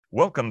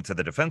Welcome to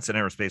the Defense and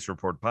Aerospace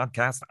Report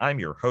podcast. I'm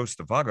your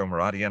host, Vago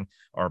Muradian.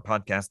 Our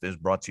podcast is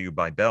brought to you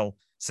by Bell.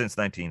 Since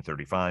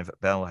 1935,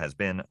 Bell has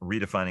been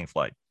redefining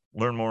flight.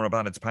 Learn more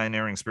about its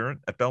pioneering spirit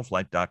at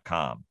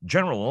bellflight.com.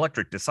 General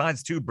Electric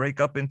decides to break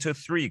up into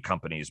three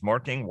companies,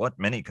 marking what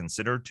many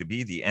consider to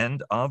be the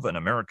end of an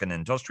American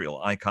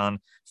industrial icon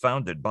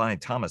founded by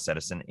Thomas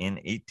Edison in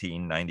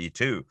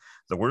 1892.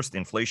 The worst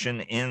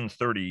inflation in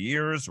 30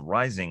 years,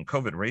 rising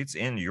COVID rates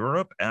in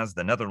Europe as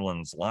the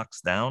Netherlands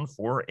locks down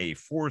for a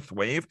fourth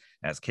wave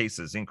as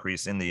cases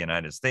increase in the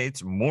United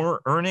States,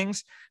 more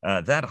earnings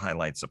that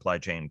highlight supply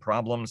chain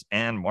problems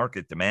and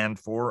market demand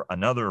for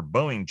another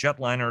Boeing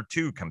jetliner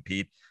to compete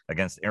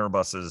against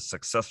Airbus's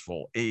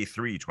successful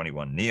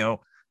A321neo.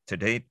 To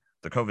date,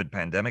 the COVID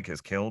pandemic has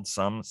killed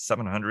some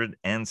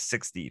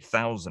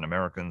 760,000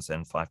 Americans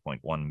and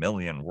 5.1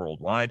 million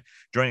worldwide.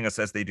 Joining us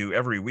as they do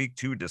every week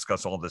to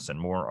discuss all this and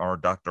more are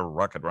Dr.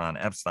 Rocket Ron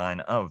Epstein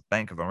of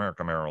Bank of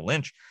America Merrill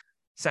Lynch,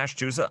 Sash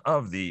Tusa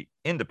of the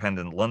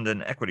independent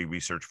London equity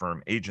research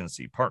firm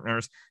Agency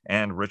Partners,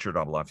 and Richard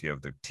Aboulafia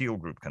of the Teal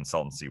Group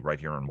Consultancy right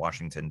here in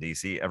Washington,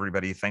 D.C.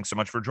 Everybody, thanks so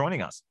much for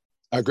joining us.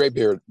 Great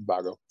beer,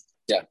 Vago.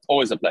 Yeah,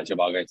 always a pleasure,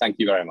 Vago. Thank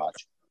you very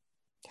much.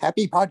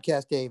 Happy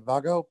podcast day,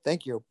 Vago.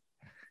 Thank you.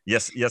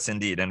 Yes,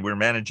 indeed. And we're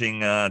managing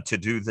to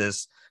do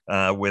this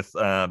with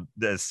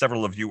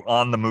several of you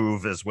on the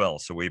move as well.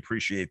 So we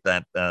appreciate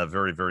that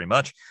very, very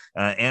much.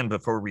 And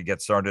before we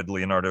get started,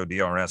 Leonardo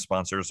DRS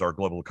sponsors our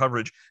global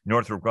coverage.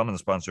 Northrop Grumman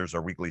sponsors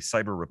our weekly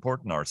cyber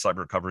report and our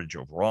cyber coverage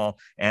overall.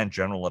 And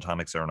General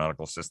Atomics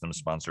Aeronautical Systems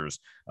sponsors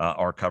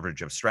our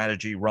coverage of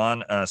strategy.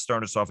 Ron,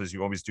 start us off as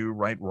you always do,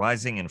 right?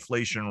 Rising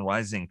inflation,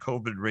 rising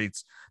COVID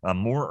rates,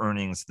 more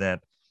earnings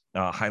that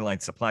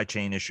highlight supply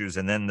chain issues,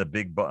 and then the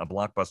big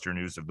blockbuster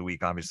news of the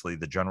week, obviously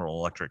the General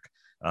Electric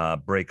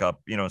breakup,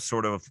 and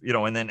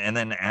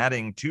then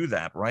adding to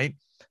that, right?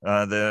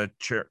 The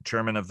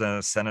chairman of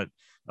the Senate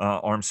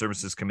Armed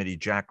Services Committee,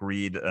 Jack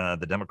Reed,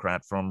 the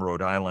Democrat from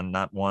Rhode Island,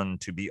 not one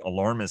to be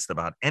alarmist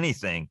about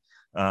anything,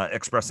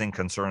 expressing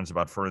concerns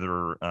about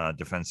further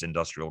defense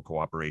industrial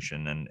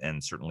cooperation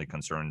and certainly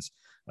concerns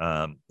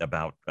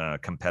about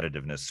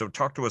competitiveness. So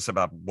talk to us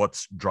about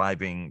what's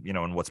driving,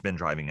 and what's been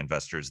driving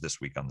investors this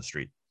week on the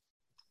street.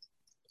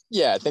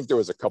 Yeah, I think there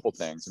was a couple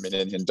things. I mean,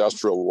 in the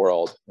industrial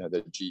world,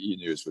 the GE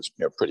news was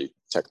pretty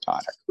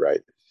tectonic, right?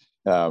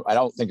 I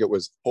don't think it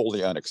was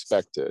wholly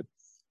unexpected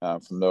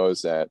from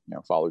those that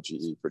follow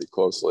GE pretty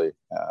closely.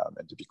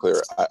 And to be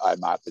clear, I'm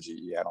not the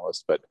GE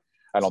analyst, but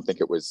I don't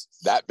think it was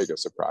that big a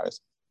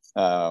surprise.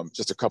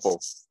 Just a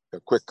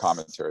quick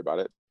commentary about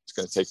it. It's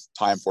going to take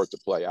time for it to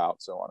play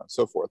out, so on and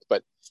so forth.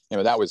 But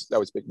that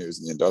was big news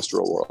in the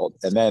industrial world.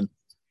 And then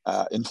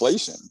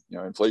inflation.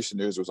 Inflation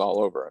news was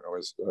all over, and it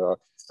was,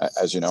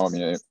 as you know,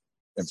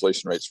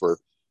 inflation rates were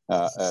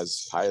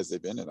as high as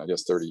they've been in, I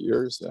guess, 30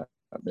 years.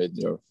 Made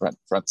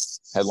front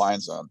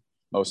headlines on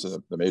most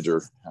of the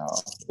major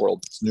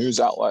world news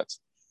outlets,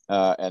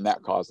 and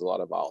that caused a lot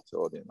of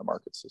volatility in the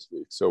markets this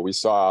week. So we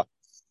saw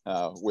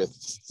with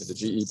the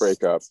GE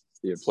breakup,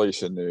 the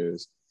inflation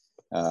news,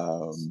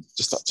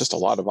 just a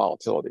lot of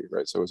volatility,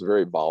 right? So it was a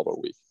very volatile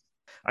week.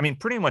 I mean,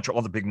 pretty much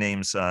all the big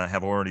names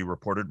have already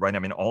reported, right? I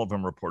mean, all of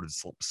them reported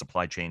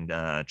supply chain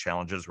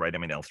challenges, right? I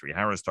mean,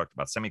 L3Harris talked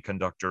about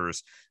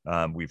semiconductors.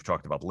 We've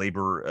talked about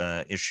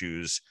labor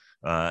issues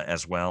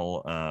as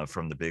well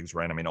from the bigs,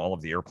 right? I mean, all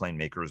of the airplane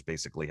makers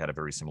basically had a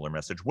very similar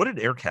message. What did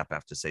AerCap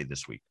have to say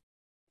this week?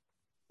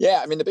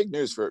 Yeah, I mean, the big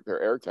news for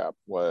AerCap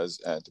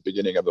was at the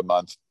beginning of the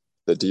month,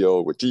 the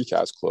deal with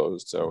GECAS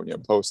closed. So,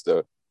 post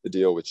the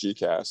deal with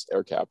GECAS,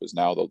 AerCap is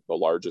now the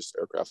largest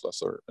aircraft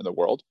lessor in the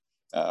world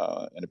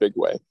in a big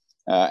way.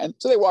 And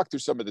so they walked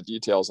through some of the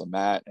details on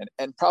that.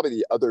 And probably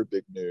the other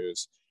big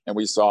news, and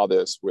we saw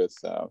this with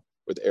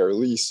Air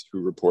Lease,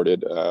 who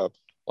reported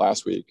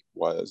last week,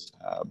 was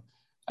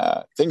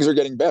things are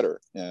getting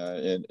better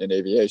in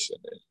aviation.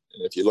 And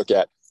if you look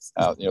at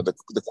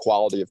the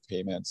quality of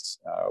payments,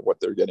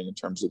 what they're getting in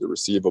terms of the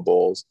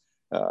receivables,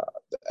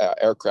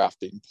 aircraft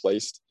being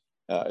placed,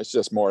 it's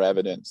just more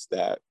evidence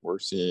that we're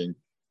seeing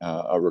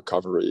a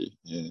recovery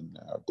in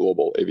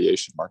global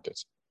aviation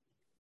markets.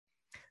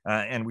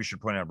 And we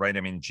should point out, right?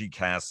 I mean,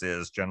 GECAS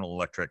is General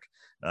Electric,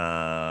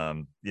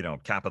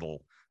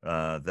 capital.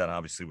 That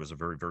obviously was a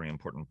very, very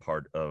important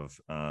part of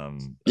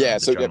General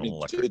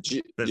Electric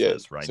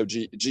business, right? So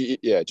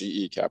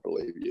GE Capital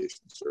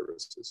Aviation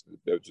Services,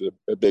 it was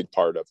a big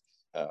part of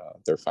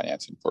their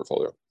financing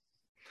portfolio.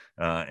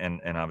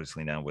 And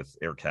obviously now with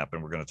AerCap,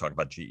 and we're going to talk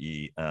about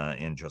GE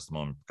in just a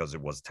moment because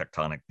it was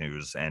tectonic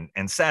news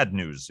and sad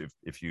news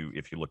if you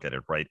look at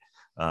it, right?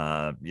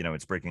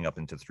 It's breaking up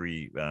into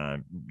three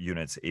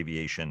units: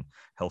 aviation,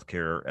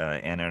 healthcare,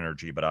 and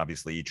energy. But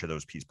obviously, each of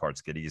those piece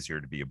parts get easier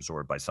to be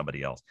absorbed by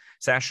somebody else.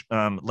 Sash,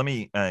 let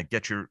me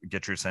get your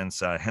sense.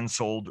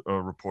 Hensoldt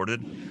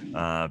reported,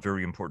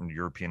 very important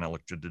European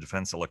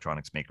defense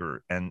electronics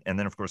maker, and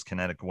then of course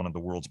Kinetic, one of the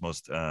world's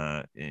most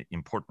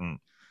important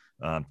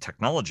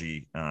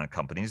technology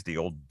companies, the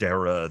old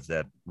Dara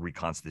that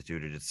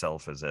reconstituted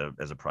itself as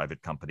a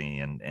private company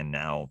and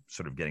now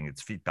sort of getting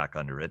its feet back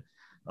under it.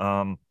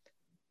 And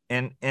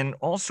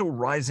also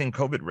rising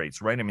COVID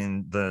rates, right? I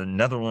mean, the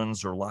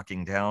Netherlands are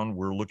locking down.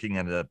 We're looking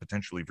at a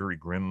potentially very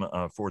grim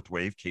fourth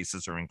wave.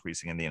 Cases are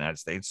increasing in the United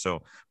States.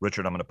 So,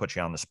 Richard, I'm going to put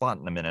you on the spot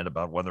in a minute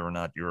about whether or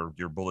not your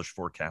bullish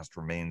forecast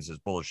remains as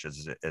bullish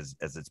as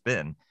it's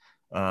been.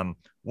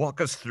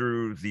 Walk us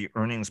through the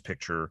earnings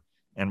picture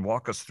and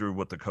walk us through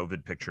what the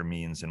COVID picture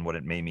means and what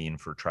it may mean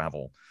for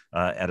travel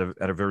at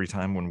a very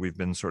time when we've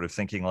been sort of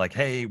thinking like,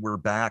 hey, we're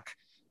back.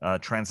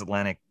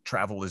 Transatlantic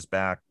travel is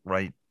back,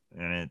 right?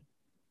 And it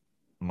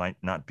might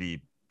not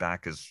be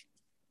back as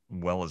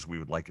well as we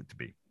would like it to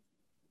be.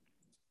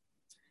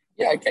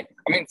 Yeah, okay.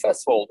 I mean,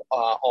 first of all,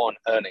 on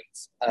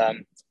earnings,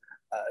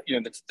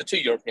 the two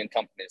European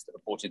companies that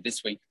reported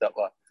this week that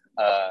were,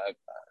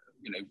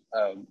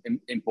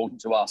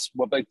 important to us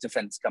were both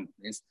defense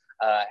companies.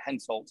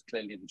 Hensoldt,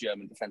 clearly the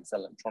German defense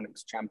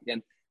electronics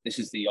champion. This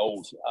is the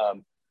old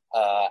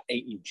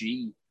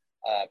AEG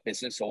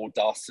business, or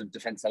DAS of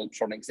defense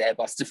electronics,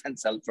 Airbus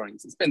defense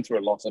electronics. It's been through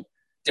a lot of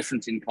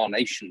different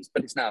incarnations,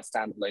 but it's now a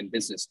standalone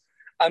business.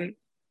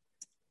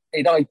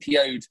 It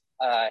IPO'd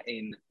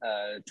in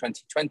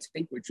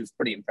 2020, which was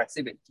pretty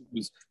impressive. It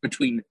was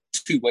between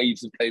two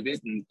waves of COVID,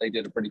 and they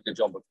did a pretty good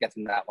job of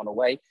getting that one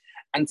away.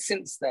 And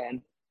since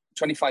then,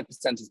 25%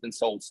 has been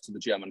sold to the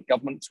German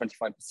government,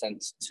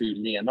 25% to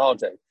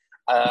Leonardo,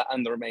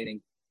 and the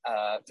remaining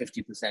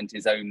 50%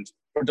 is owned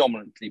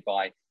predominantly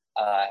by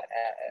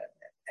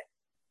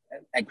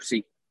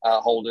equity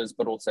holders,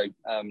 but also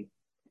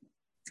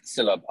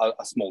still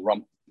a small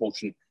rump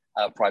portion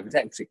private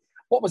equity.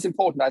 What was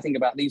important, I think,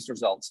 about these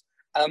results,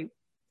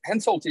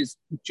 Hensoldt is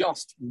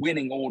just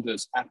winning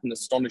orders at an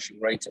astonishing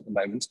rate at the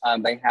moment.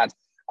 They had,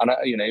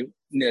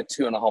 near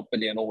 2.5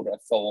 billion order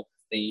for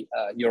the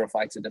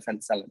Eurofighter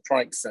defense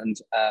electronics and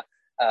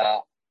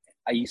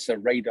AESA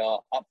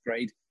radar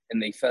upgrade in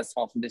the first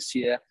half of this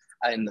year.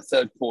 In the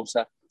third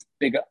quarter,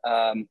 bigger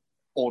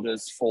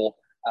orders for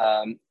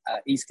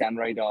E-scan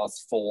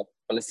radars for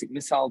ballistic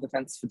missile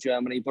defense for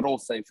Germany, but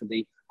also for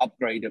the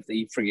upgrade of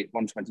the Frigate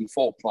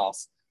 124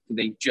 class for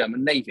the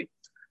German Navy.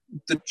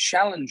 The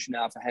challenge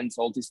now for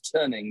Hensoldt is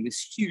turning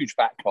this huge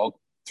backlog,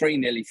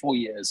 nearly 4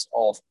 years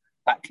of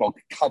backlog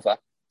cover,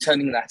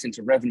 turning that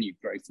into revenue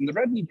growth. And the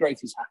revenue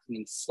growth is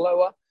happening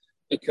slower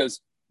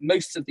because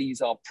most of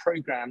these are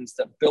programs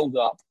that build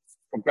up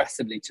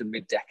progressively to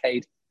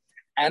mid-decade.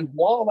 And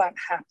while that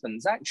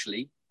happens,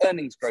 actually,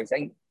 earnings growth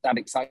ain't that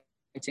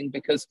exciting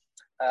because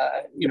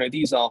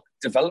these are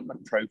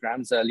development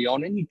programs early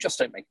on, and you just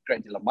don't make a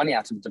great deal of money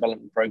out of a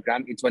development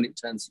program. It's when it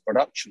turns to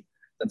production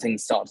that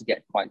things start to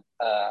get quite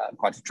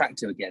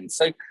attractive again.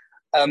 So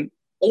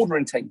order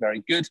intake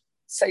very good,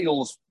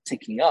 sales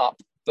ticking up,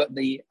 but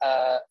the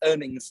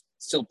earnings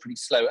still pretty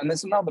slow. And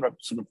there's another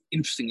sort of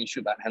interesting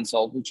issue about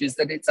Hensoldt, which is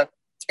that it's a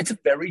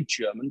very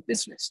German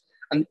business,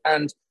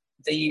 and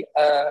the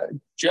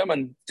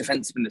German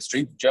defense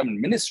ministry, German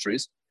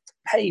ministries,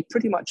 pay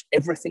pretty much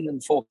everything in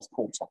the fourth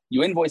quarter.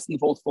 You invoice in the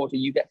fourth quarter,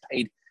 you get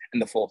paid in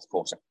the fourth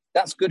quarter.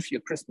 That's good for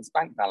your Christmas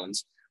bank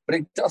balance, but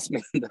it does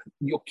mean that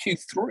your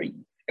Q3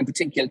 in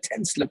particular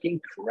tends to look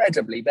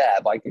incredibly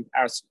bare by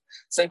comparison.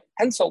 So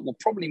Hensoldt will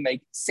probably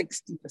make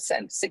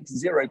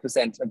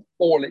 60% of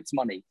all its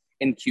money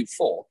in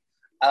Q4.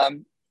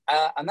 And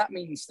that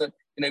means that,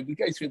 we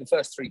go through the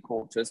first three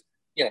quarters,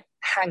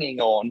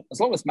 hanging on, as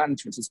long as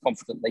management is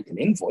confident they can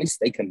invoice,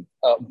 they can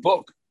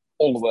book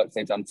all the work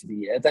they've done for the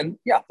year, then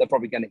yeah, they're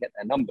probably going to get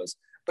their numbers.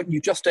 But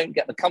you just don't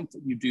get the comfort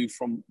you do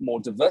from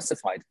more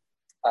diversified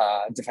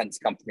defense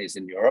companies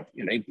in Europe,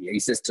 BAE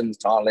Systems,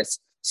 Thales,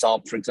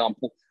 Saab, for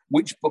example,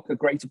 which book a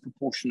greater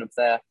proportion of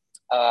their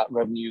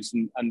revenues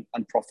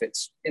and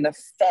profits in a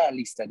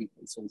fairly steady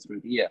pace all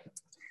through the year.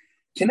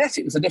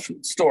 QinetiQ was a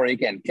different story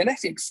again.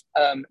 QinetiQ's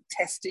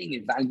testing,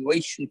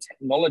 evaluation,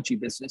 technology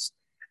business,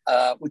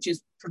 which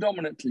is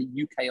predominantly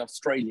UK,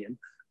 Australian,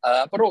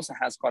 but also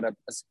has quite a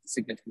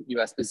significant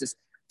US business,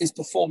 is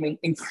performing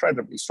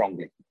incredibly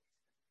strongly.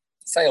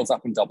 Sales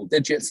up in double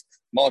digits,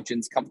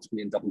 margins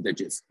comfortably in double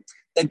digits.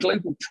 Their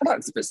global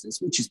products business,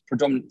 which is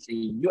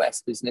predominantly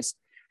US business,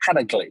 had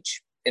a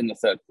glitch in the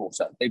third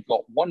quarter. They've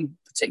got one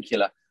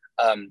particular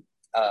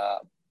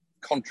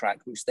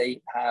contract, which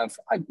they have,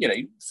 for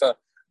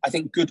I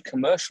think good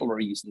commercial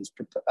reasons,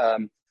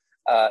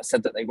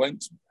 said that they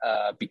won't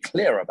be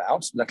clear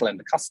about, let alone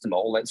the customer,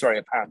 although it's very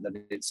apparent that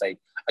it's a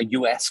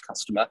US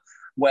customer,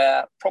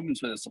 where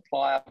problems with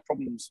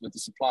the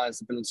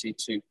supplier's ability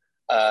to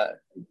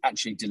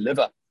actually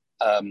deliver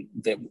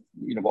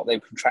what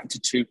they've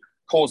contracted to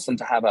caused them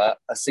to have a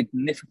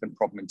significant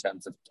problem in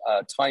terms of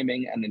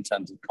timing and in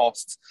terms of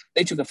costs.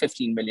 They took a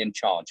 15 million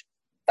charge.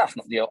 That's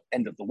not the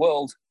end of the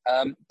world,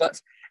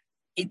 but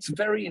it's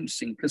very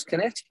interesting because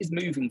QinetiQ is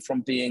moving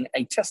from being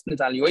a test and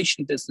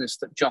evaluation business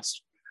that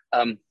just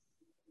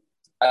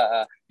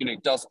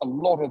does a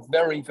lot of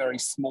very, very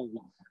small,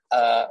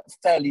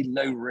 fairly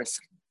low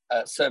risk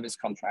service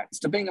contracts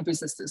to being a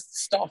business that's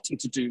starting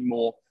to do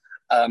more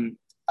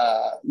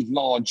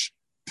large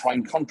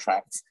prime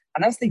contracts.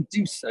 And as they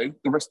do so,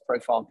 the risk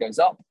profile goes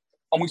up.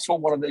 And we saw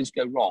one of those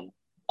go wrong.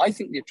 I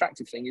think the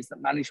attractive thing is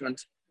that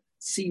management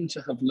seem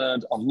to have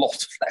learned a lot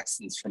of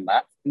lessons from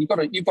that. And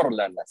you've got to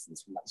learn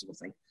lessons from that sort of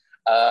thing.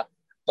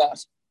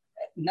 But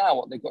now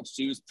what they've got to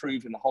do is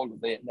prove in the whole of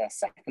their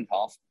second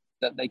half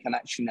that they can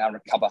actually now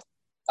recover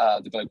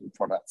the global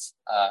products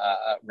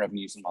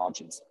revenues and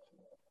margins.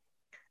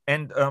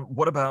 And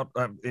what about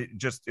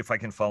just if I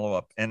can follow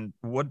up? And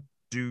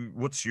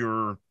what's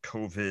your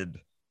COVID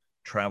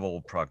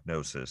travel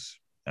prognosis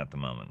at the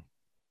moment?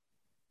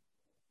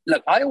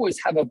 Look, I always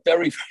have a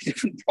very, very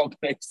different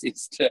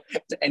prognosis to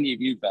any of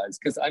you guys,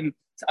 because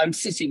I'm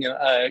sitting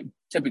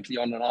typically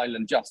on an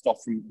island just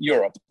off from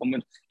Europe. And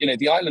when,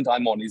 the island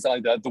I'm on is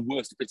either the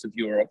worst bit of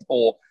Europe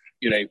or,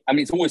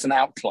 it's always an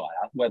outlier,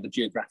 whether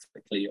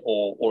geographically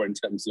or in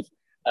terms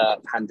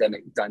of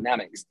pandemic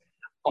dynamics.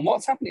 And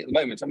what's happening at the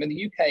moment,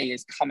 the UK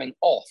is coming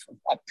off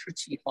a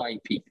pretty high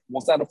peak.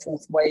 Was that a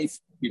fourth wave?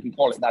 You can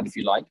call it that if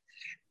you like.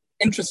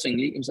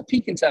 Interestingly, it was a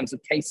peak in terms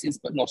of cases,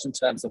 but not in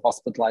terms of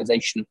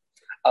hospitalization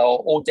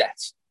or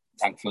deaths,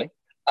 thankfully.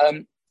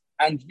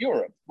 And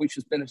Europe, which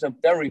has been at a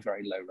very,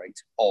 very low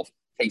rate of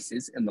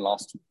cases in the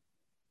last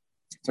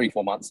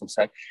 3-4 months or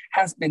so,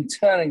 has been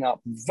turning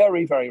up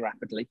very, very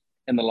rapidly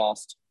in the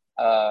last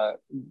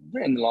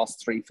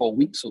 3-4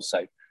 weeks or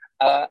so.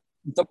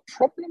 The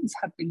problems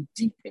have been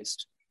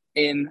deepest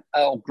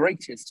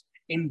greatest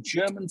in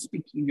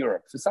German-speaking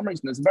Europe. For some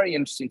reason, there's a very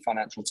interesting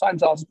Financial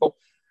Times article.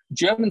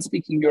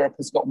 German-speaking Europe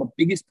has got the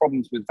biggest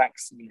problems with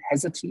vaccine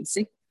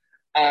hesitancy,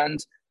 and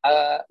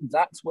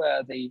that's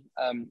where the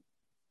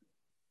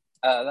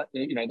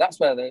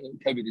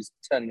COVID is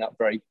turning up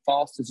very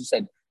fast. As you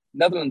said,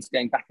 Netherlands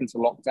going back into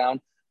lockdown.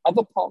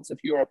 Other parts of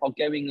Europe are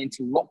going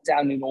into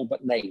lockdown in all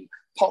but name.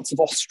 Parts of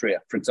Austria,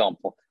 for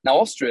example. Now,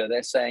 Austria,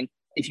 they're saying,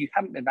 if you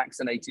haven't been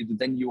vaccinated,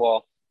 then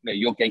you're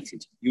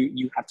gated.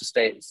 You have to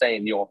stay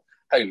in your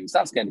homes.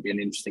 That's going to be an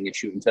interesting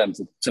issue in terms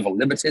of civil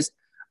liberties.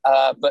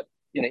 But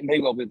it may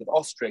well be that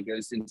Austria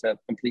goes into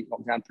complete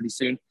lockdown pretty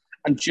soon.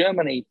 And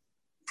Germany,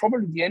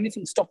 probably the only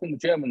thing stopping the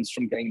Germans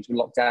from going into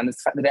lockdown is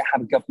the fact that they don't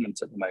have a government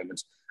at the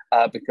moment,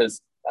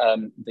 because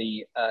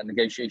the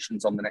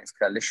negotiations on the next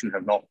coalition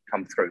have not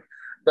come through.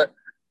 But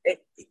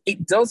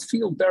it does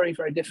feel very,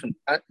 very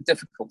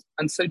difficult.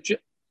 And so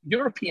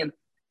European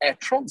air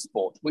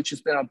transport, which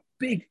has been a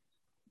big,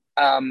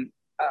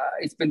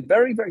 it's been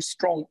very, very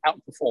strong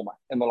outperformer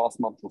in the last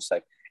month or so.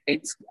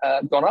 It's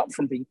gone up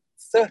from being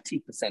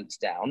 30%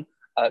 down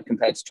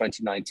compared to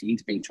 2019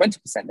 to being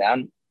 20%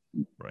 down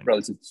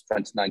relative to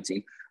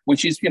 2019,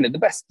 which is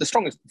the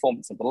strongest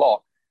performance of the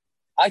lot.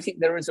 I think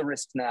there is a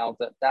risk now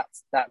that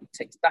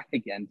takes back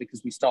again,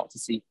 because we start to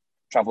see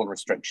travel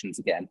restrictions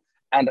again.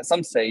 And at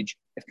some stage,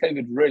 if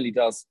COVID really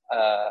does,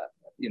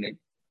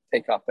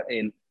 pick up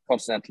in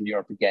continental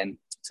Europe again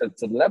to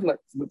the level at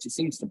which it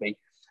seems to be,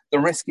 the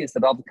risk is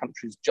that other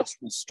countries just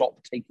will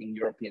stop taking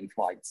European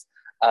flights.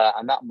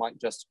 And that might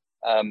just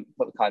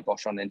put the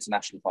kibosh on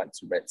international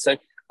flights a bit. So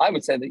I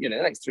would say that, the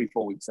next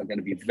 3-4 weeks are going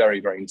to be very,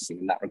 very interesting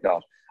in that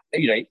regard.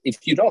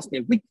 If you'd asked me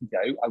a week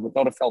ago, I would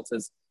not have felt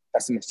as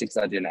pessimistic as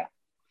I do now.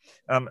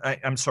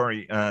 I'm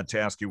sorry to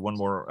ask you one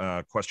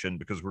more question,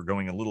 because we're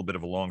going a little bit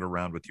of a longer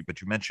round with you,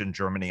 but you mentioned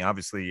Germany.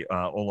 Obviously,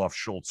 Olaf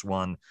Scholz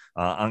won.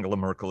 Angela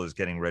Merkel is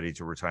getting ready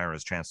to retire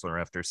as chancellor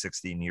after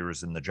 16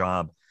 years in the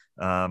job.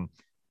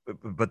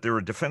 But there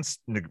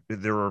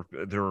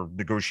are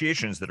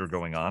negotiations that are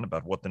going on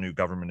about what the new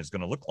government is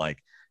going to look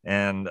like.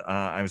 And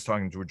I was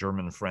talking to a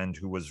German friend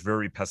who was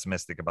very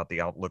pessimistic about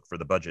the outlook for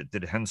the budget.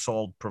 Did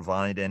Hensoldt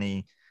provide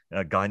any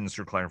guidance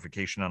or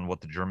clarification on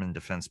what the German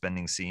defense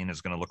spending scene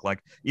is going to look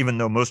like, even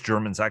though most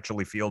Germans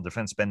actually feel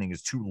defense spending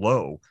is too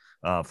low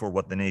for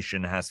what the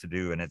nation has to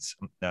do and its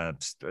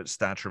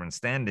stature and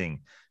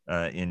standing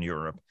in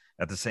Europe?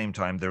 At the same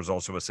time, there's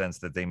also a sense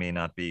that they may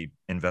not be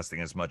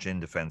investing as much in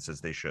defense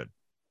as they should.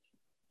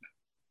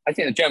 I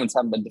think the Germans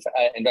haven't been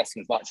investing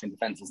as much in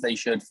defense as they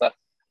should for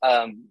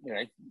 30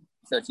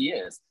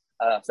 years,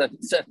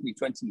 certainly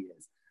 20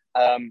 years.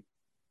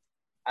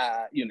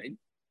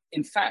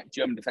 In fact,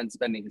 German defense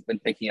spending has been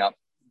picking up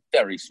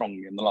very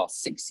strongly in the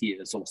last 6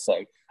 years or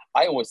so.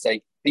 I always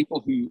say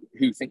people who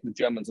think the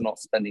Germans are not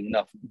spending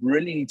enough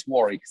really need to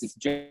worry, because if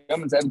the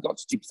Germans ever got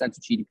to 2% of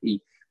GDP,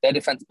 their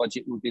defense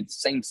budget would be the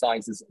same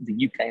size as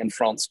the UK and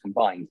France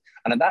combined.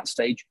 And at that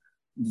stage,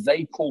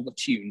 they call the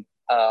tune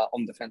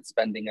on defense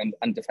spending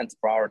and defense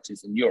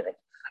priorities in Europe.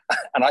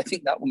 And I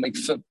think that will make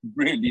for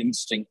really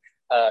interesting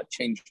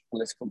change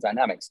political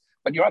dynamics.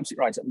 But you're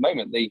absolutely right. At the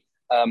moment, the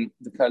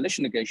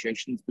coalition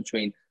negotiations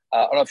between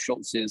Olaf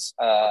Scholz's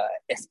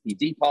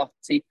SPD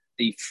party,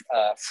 the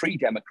Free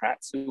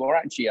Democrats, who are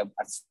actually a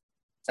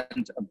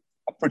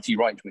pretty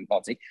right-wing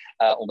party,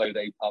 although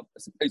they are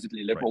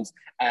supposedly liberals,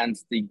 and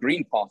the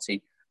Green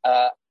Party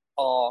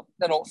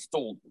they're not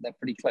stalled, but they're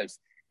pretty close.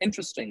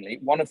 Interestingly,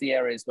 one of the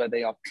areas where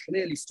they are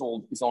clearly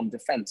stalled is on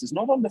defense. It's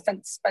not on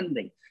defense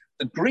spending.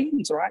 The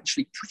Greens are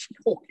actually pretty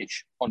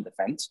hawkish on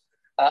defense,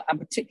 and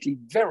particularly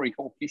very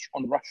hawkish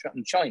on Russia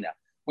and China,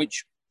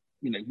 which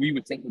we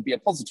would think would be a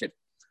positive.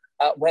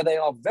 Where they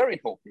are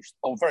very hawkish,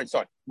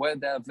 where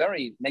they're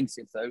very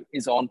negative, though,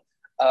 is on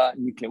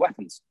nuclear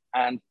weapons,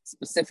 and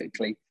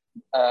specifically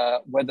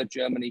whether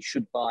Germany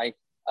should buy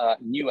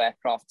new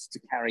aircraft to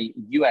carry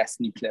US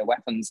nuclear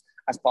weapons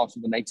as part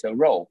of the NATO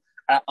role.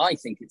 I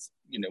think it's,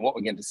 what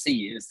we're going to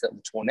see is that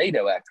the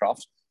Tornado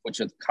aircraft,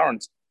 which are the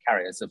current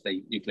carriers of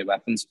the nuclear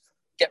weapons,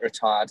 get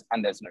retired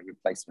and there's no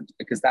replacement,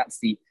 because that's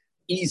the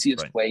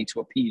easiest way to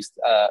appease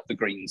the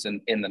Greens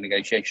in the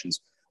negotiations.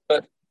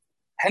 But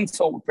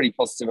Hensoldt were pretty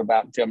positive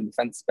about German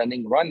defense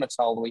spending.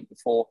 Rheinmetall the week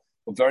before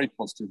were very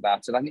positive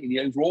about it. I think the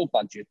overall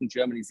budget and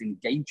Germany's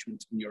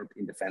engagement in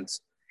European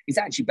defense is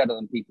actually better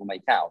than people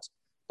make out.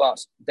 But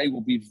they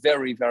will be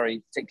very,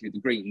 very, particularly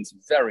the Greens,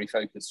 very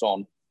focused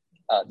on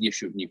the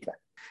issue of nuclear.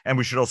 And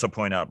we should also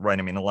point out, right,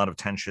 I mean, a lot of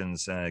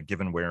tensions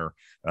given where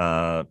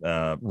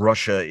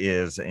Russia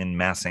is in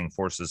massing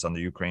forces on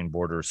the Ukraine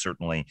border,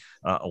 certainly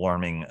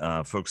alarming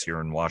folks here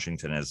in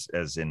Washington,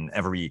 as in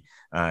every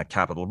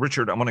capital.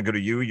 Richard, I want to go to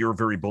you. You're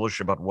very bullish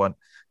about what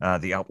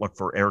the outlook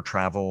for air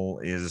travel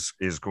is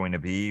going to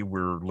be.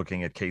 We're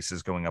looking at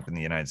cases going up in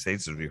the United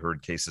States. As we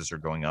heard, cases are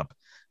going up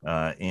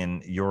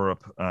in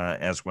Europe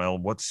as well.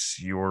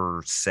 What's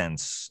your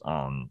sense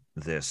on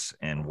this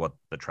and what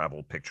the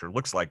travel picture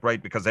looks like,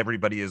 right? Because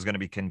everybody is going to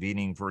be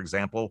convening, for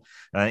example,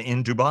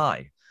 in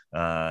Dubai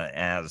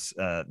as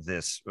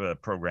this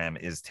program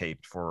is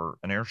taped for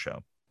an air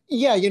show.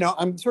 Yeah,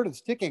 I'm sort of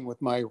sticking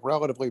with my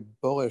relatively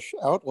bullish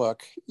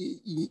outlook.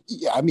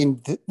 I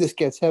mean, this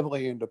gets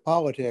heavily into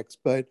politics,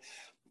 but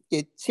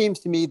it seems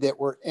to me that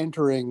we're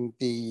entering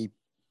the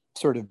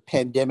sort of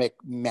pandemic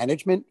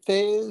management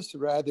phase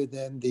rather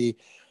than the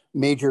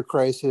major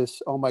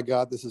crisis, oh my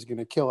God, this is going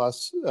to kill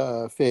us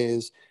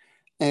phase.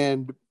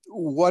 And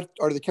what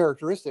are the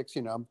characteristics?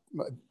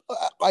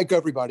 Like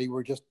everybody,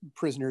 we're just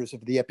prisoners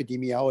of the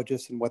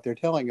epidemiologists and what they're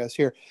telling us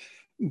here.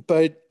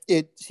 But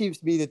it seems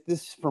to me that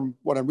this, from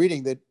what I'm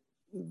reading, that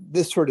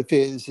this sort of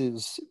phase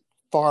is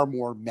far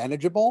more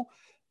manageable.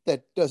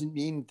 That doesn't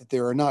mean that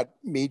there are not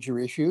major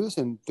issues,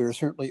 and there are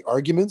certainly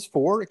arguments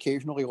for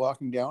occasionally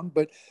locking down,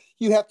 but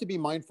you have to be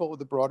mindful of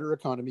the broader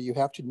economy. You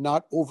have to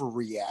not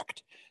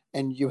overreact,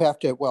 and you have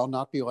to,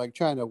 not be like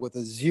China with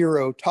a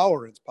zero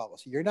tolerance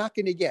policy. You're not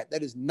going to get,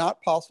 that is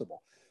not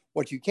possible.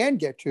 What you can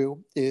get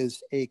to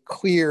is a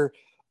clear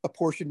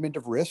apportionment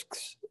of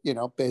risks.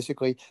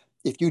 Basically,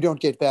 if you don't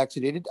get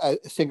vaccinated,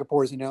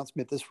 Singapore's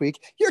announcement this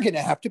week, you're going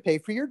to have to pay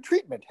for your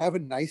treatment. Have a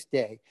nice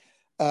day.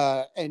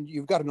 And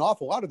you've got an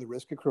awful lot of the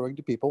risk accruing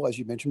to people, as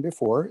you mentioned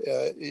before,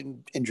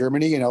 in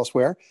Germany and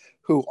elsewhere,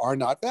 who are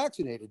not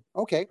vaccinated.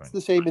 Okay, it's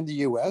the same in the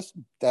US.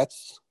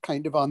 That's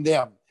kind of on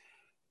them.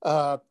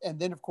 And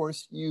then, of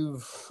course,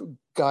 you've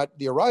got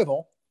the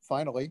arrival,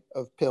 finally,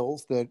 of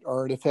pills that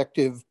are an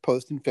effective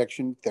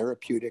post-infection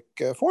therapeutic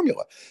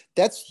formula.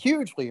 That's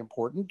hugely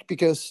important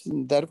because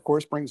that, of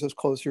course, brings us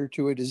closer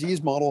to a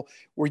disease model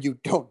where you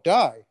don't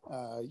die.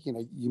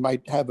 You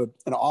might have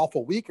an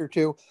awful week or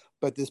two,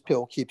 but this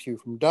pill keeps you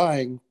from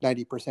dying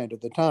 90% of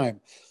the time.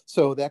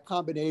 So that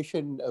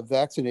combination of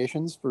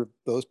vaccinations for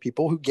those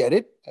people who get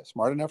it,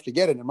 smart enough to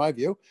get it, in my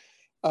view,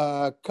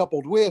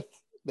 coupled with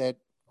that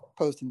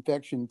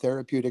post-infection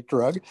therapeutic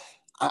drug,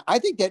 I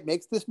think that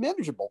makes this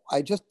manageable.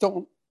 I just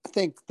don't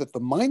think that the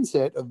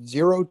mindset of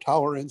zero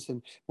tolerance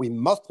and we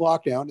must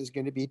lock down is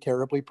going to be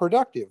terribly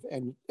productive.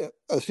 And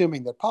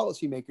assuming that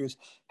policymakers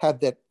have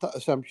that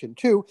assumption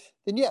too,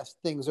 then yes,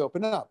 things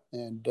open up.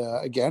 And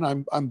again,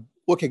 I'm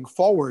looking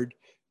forward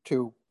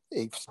to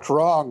a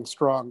strong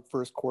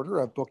first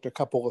quarter. I've booked a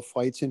couple of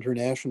flights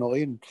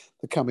internationally in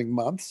the coming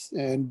months.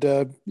 And,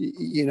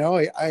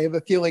 I have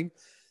a feeling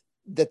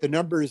that the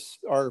numbers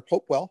are,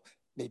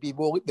 maybe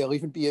they'll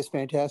even be as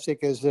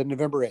fantastic as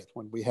November 8th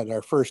when we had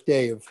our first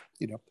day of,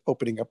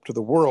 opening up to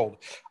the world.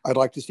 I'd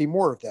like to see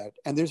more of that.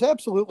 And there's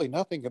absolutely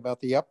nothing about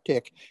the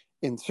uptick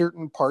in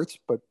certain parts,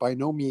 but by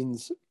no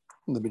means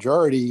the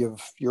majority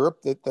of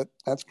Europe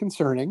that's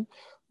concerning.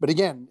 But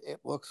again, it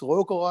looks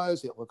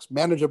localized, it looks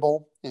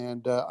manageable,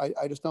 and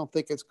I just don't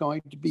think it's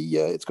going to be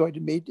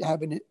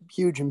have a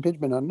huge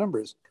impingement on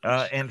numbers.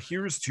 And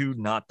here's to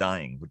not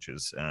dying, which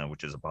is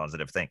a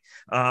positive thing.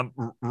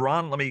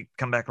 Ron, let me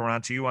come back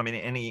around to you. I mean,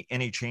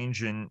 any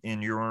change in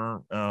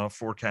your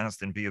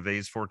forecast and B of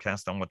A's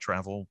forecast on what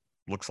travel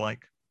looks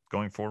like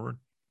going forward,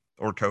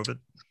 or COVID?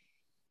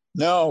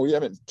 No, we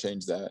haven't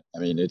changed that. I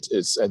mean,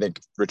 it's. I think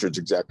Richard's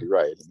exactly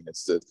right. I mean,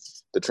 it's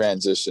the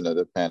transition of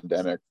the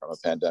pandemic from a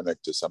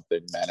pandemic to something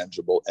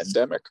manageable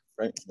endemic,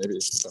 right? Maybe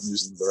if I'm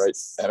using the right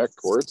endemic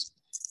words.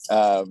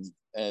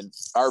 And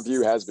our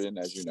view has been,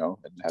 as you know,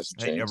 and hasn't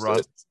changed.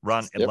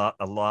 Ron, Yep.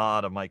 a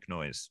lot of mic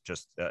noise.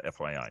 Just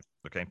FYI.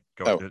 Okay,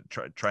 go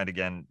try it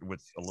again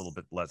with a little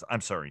bit less. I'm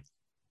sorry.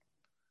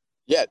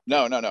 Yeah.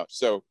 No.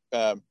 So,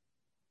 how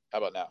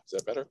about now? Is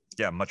that better?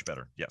 Yeah, much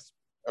better. Yes.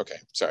 Okay,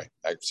 sorry.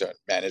 I'm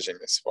managing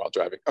this while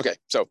driving. Okay,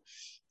 so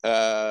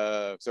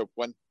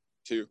 1,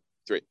 2,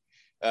 3.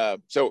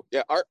 So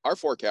yeah, our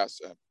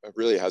forecast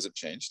really hasn't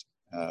changed.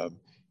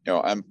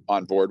 I'm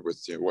on board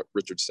with what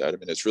Richard said. I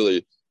mean, it's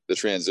really the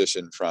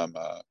transition from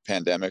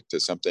pandemic to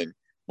something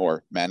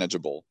more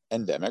manageable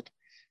endemic.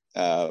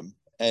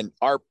 And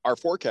our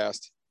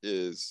forecast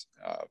is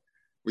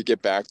we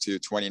get back to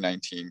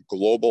 2019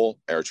 global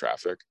air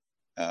traffic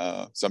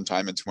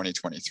sometime in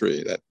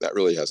 2023. That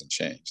really hasn't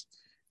changed.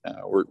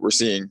 We're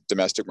seeing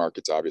domestic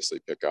markets obviously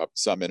pick up,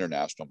 some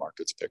international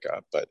markets pick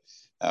up, but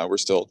we're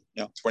still,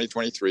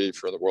 2023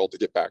 for the world to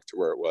get back to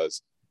where it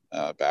was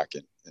back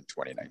in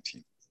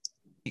 2019.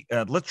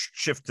 Let's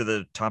shift to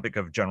the topic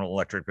of General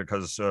Electric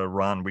because,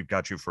 Ron, we've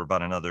got you for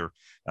about another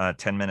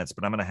 10 minutes,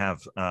 but I'm going to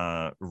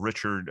have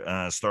Richard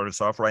start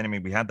us off, right? I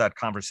mean, we had that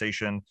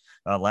conversation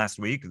last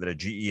week that a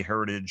GE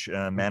Heritage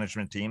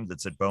management team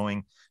that's at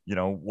Boeing,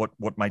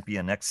 what might be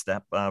a next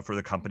step for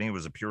the company. It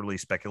was a purely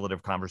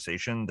speculative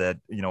conversation that,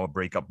 a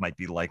breakup might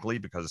be likely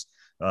because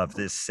of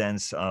this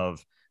sense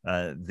of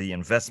the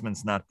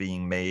investments not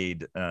being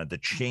made, the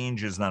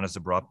change is not as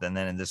abrupt, and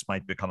then this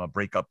might become a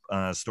breakup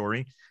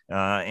story.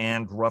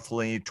 And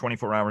roughly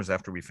 24 hours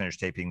after we finished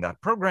taping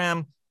that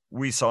program,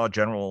 we saw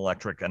General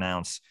Electric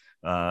announce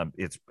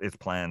its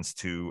plans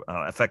to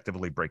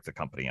effectively break the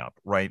company up,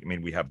 right? I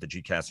mean, we have the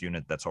GECAS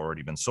unit that's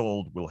already been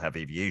sold. We'll have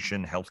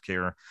aviation,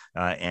 healthcare,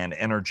 and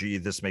energy.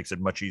 This makes it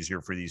much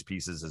easier for these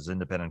pieces as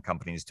independent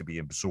companies to be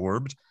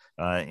absorbed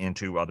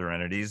into other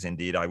entities.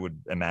 Indeed, I would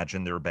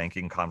imagine there are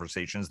banking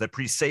conversations that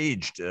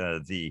presaged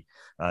the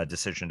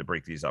decision to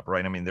break these up,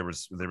 right? I mean, there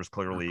was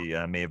clearly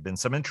may have been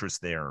some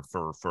interest there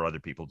for other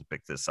people to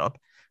pick this up.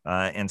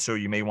 And so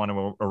you may want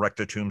to erect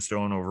a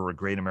tombstone over a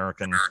great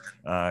American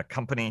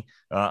company.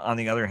 On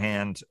the other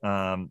hand,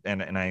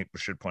 and I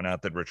should point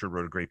out that Richard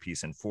wrote a great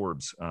piece in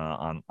Forbes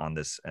on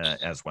this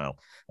as well.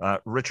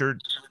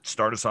 Richard,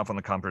 start us off on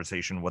the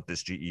conversation, what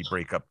this GE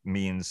breakup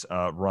means.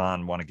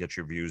 Ron, want to get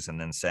your views, and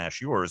then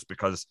Sash, yours,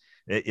 because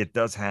it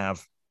does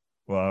have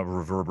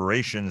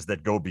reverberations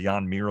that go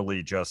beyond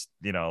merely just,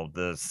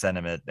 the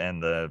sentiment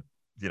and the,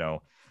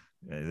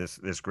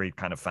 this great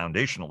kind of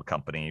foundational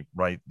company,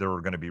 right? There are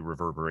going to be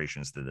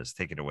reverberations to this.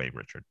 Take it away,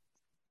 Richard.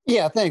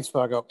 Yeah, thanks,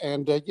 Vago.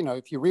 And,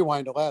 if you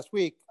rewind to last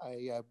week,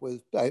 I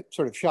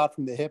sort of shot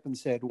from the hip and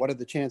said, what are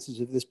the chances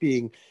of this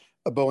being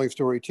a Boeing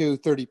story too,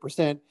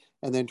 30%?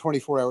 And then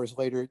 24 hours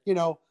later,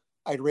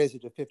 I'd raise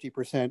it to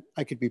 50%.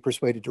 I could be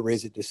persuaded to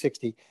raise it to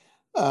 60.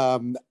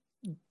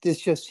 This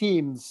just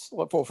seems,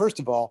 well, first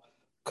of all,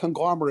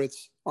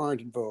 conglomerates aren't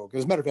in vogue.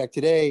 As a matter of fact,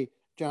 today,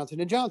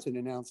 Johnson & Johnson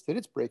announced that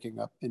it's breaking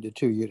up into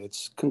 2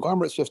 units.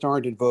 Conglomerates just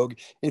aren't in vogue.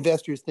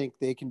 Investors think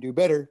they can do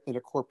better than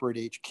a corporate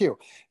HQ.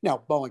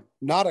 Now, Boeing,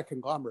 not a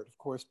conglomerate, of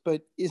course,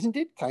 but isn't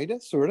it kind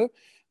of, sort of?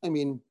 I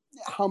mean,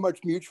 how much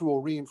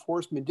mutual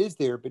reinforcement is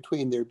there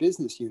between their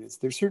business units?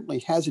 There certainly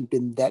hasn't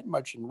been that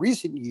much in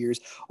recent years,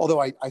 although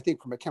I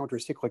think from a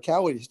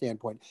counter-cyclicality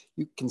standpoint,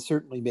 you can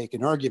certainly make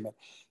an argument.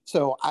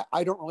 So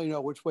I don't really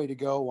know which way to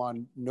go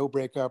on no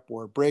breakup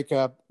or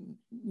breakup.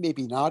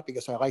 Maybe not,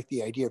 because I like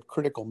the idea of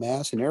critical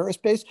mass in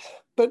aerospace.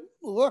 But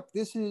look,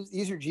 these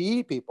are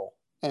GE people,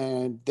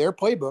 and their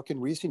playbook in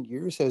recent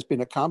years has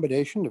been a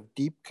combination of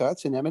deep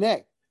cuts and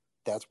M&A.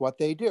 That's what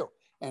they do,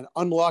 and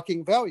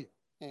unlocking value.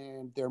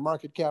 And their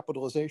market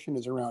capitalization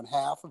is around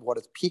half of what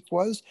its peak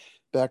was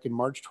back in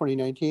March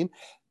 2019.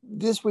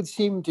 This would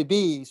seem to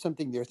be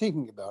something they're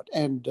thinking about.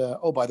 And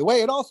by the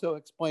way, it also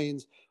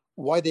explains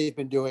why they've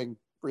been doing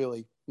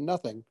really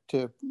nothing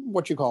to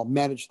what you call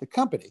manage the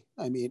company.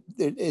 I mean,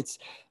 it's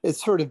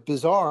sort of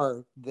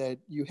bizarre that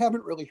you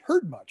haven't really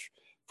heard much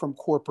from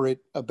corporate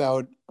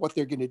about what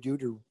they're going to do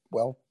to,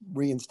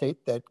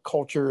 reinstate that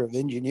culture of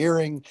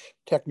engineering,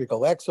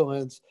 technical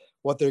excellence,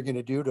 what they're going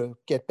to do to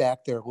get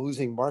back their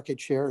losing market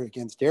share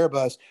against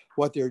Airbus,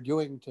 what they're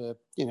doing to,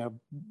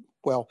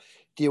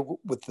 deal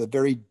with the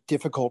very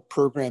difficult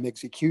program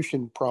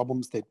execution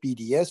problems that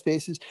BDS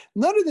faces.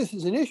 None of this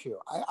is an issue.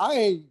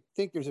 I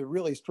think there's a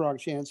really strong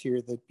chance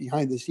here that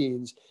behind the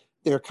scenes,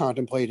 they're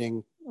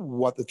contemplating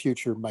what the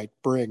future might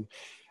bring.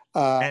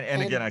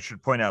 And again, I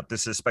should point out,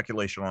 this is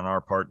speculation on our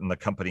part, and the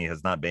company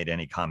has not made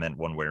any comment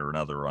one way or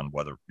another on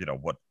whether,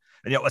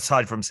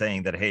 aside from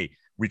saying that, hey,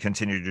 we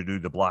continue to do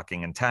the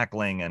blocking and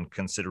tackling and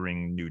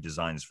considering new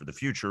designs for the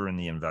future and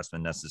the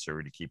investment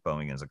necessary to keep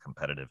Boeing as a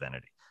competitive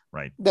entity,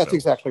 right? That's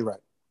exactly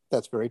right.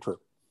 That's very true.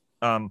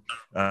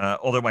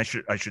 Although I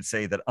should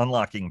say that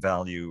unlocking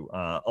value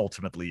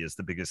ultimately is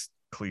the biggest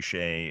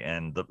cliche,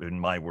 and in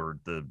my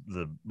word,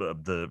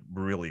 the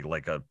really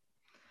like a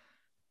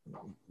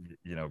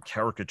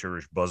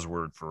caricaturish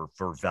buzzword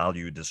for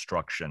value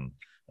destruction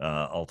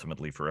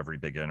ultimately for every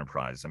big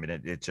enterprise. I mean,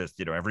 it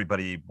just,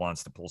 everybody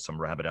wants to pull some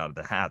rabbit out of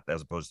the hat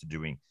as opposed to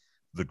doing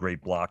the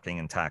great blocking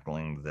and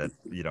tackling that,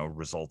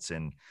 results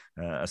in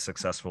a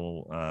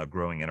successful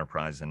growing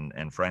enterprise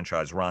and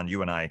franchise. Ron,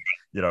 you and I,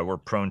 we're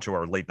prone to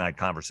our late night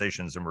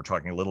conversations, and we're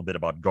talking a little bit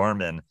about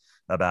Garmin,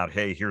 about,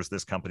 hey, here's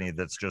this company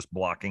that's just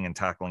blocking and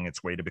tackling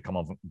its way to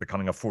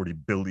becoming a $40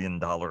 billion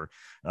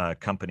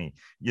company.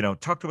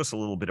 Talk to us a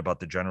little bit about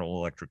the General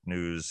Electric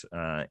news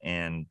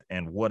and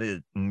what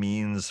it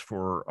means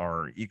for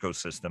our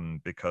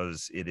ecosystem,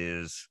 because it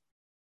is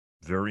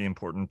very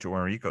important to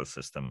our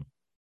ecosystem,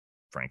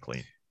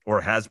 frankly, or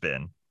has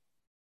been.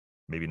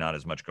 Maybe not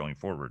as much going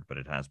forward, but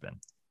it has been.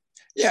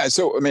 Yeah,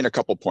 so a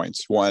couple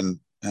points. One,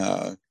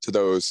 to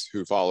those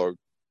who follow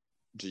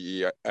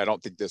GE, I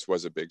don't think this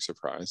was a big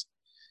surprise.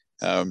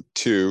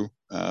 Two,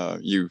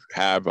 you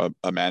have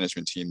a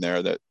management team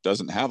there that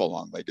doesn't have a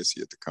long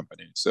legacy at the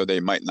company. So they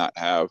might not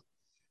have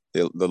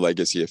the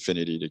legacy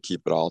affinity to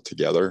keep it all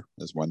together,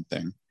 is one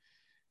thing.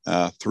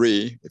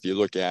 Three, if you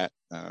look at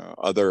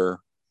other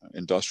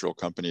industrial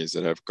companies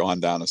that have gone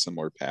down a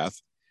similar path,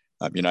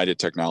 United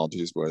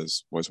Technologies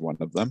was one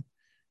of them,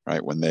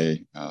 right? When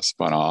they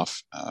spun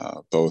off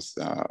both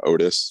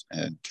Otis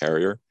and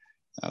Carrier,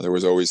 there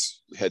was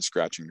always head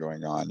scratching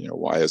going on.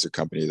 Why is a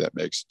company that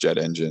makes jet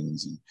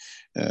engines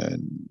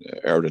and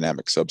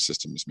aerodynamic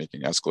subsystems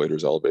making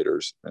escalators,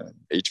 elevators, and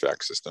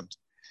HVAC systems?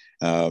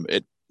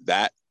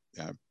 That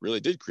really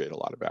did create a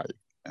lot of value.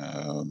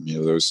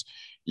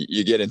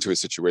 You get into a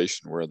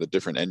situation where the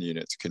different end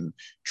units can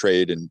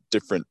trade in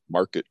different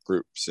market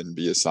groups and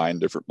be assigned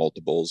different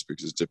multiples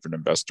because different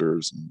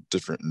investors and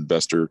different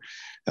investor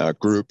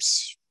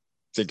groups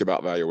think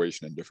about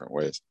valuation in different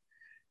ways.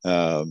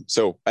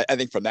 So I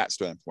think from that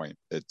standpoint,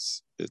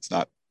 it's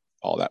not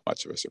all that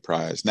much of a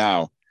surprise.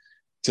 Now,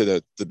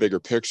 to the bigger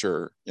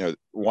picture,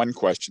 one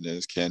question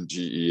is, can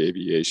GE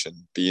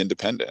Aviation be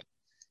independent?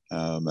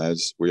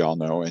 As we all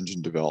know,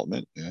 engine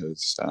development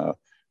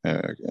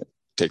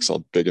takes a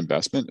big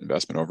investment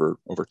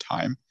over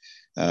time.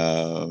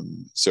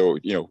 So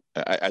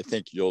I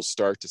think you'll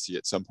start to see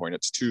at some point.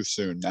 It's too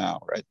soon now,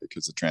 right?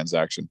 Because the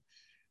transaction,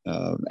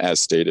 as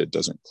stated,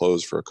 doesn't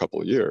close for a couple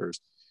of years.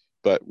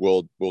 But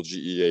will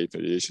GE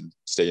Aviation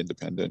stay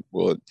independent?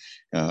 Will it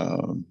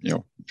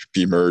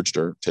be merged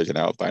or taken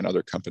out by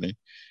another company?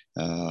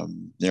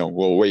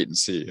 We'll wait and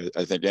see.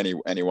 I think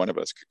any one of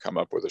us could come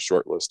up with a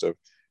short list of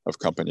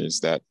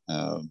companies that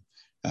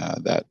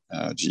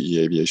GE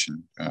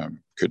Aviation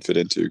could fit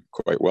into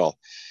quite well.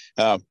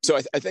 So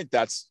I think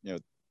that's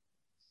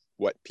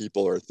what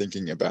people are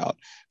thinking about.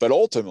 But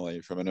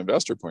ultimately, from an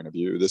investor point of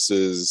view,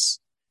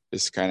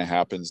 this kind of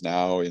happens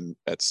now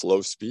at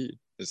slow speed.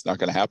 It's not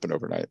going to happen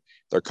overnight.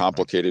 They're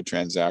complicated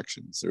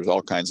transactions. There's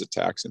all kinds of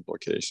tax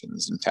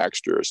implications and tax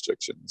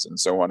jurisdictions and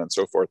so on and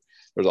so forth.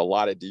 There's a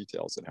lot of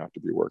details that have to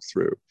be worked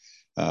through.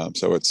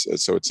 So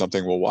it's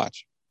something we'll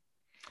watch.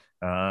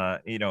 I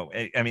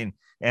mean,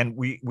 and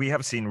we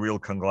have seen real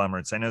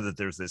conglomerates. I know that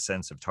there's this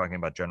sense of talking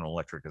about General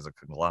Electric as a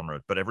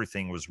conglomerate, but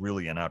everything was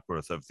really an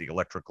outgrowth of the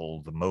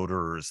electrical, the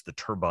motors, the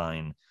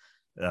turbine,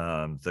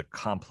 the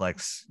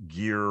complex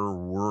gear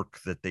work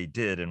that they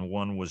did, and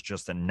one was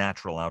just a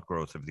natural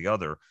outgrowth of the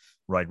other,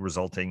 right?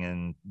 Resulting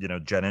in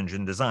jet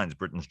engine designs,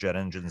 Britain's jet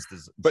engine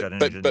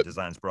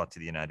designs brought to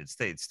the United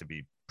States to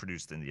be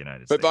produced in the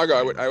United States. But Vago,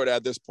 I would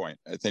add this point.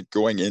 I think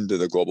going into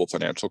the global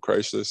financial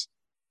crisis,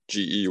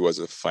 GE was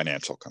a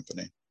financial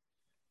company,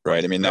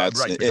 right? I mean, that's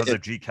right, because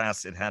of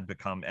GCAS, it had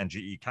become, and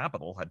GE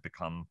Capital had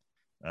become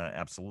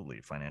absolutely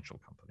a financial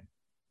company,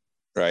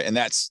 right? And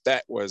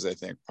that was, I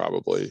think,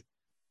 probably,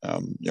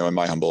 in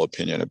my humble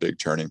opinion, a big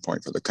turning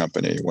point for the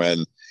company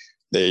when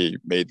they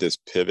made this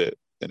pivot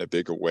in a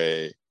big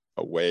way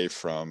away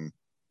from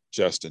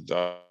just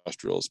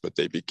industrials, but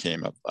they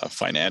became a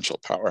financial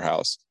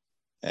powerhouse,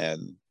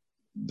 and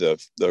the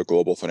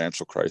global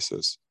financial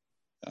crisis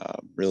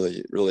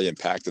really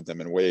impacted them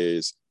in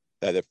ways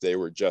that if they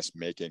were just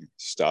making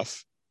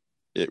stuff,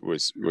 it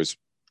was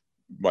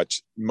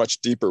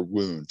much deeper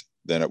wound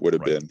than it would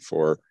have been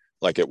for,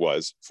 like it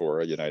was for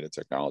a United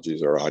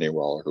Technologies or a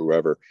Honeywell or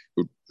whoever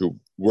who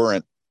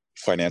weren't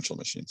financial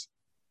machines.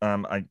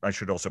 I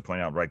should also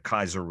point out, right,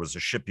 Kaiser was a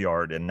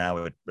shipyard, and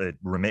now it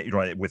remained,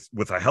 right,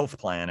 with a health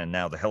plan, and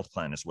now the health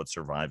plan is what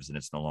survives, and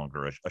it's no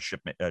longer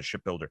a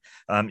shipbuilder.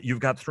 You've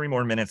got 3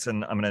 more minutes,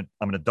 and I'm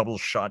gonna double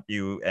shot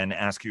you and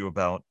ask you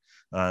about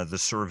the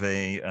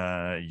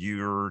survey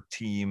your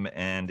team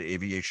and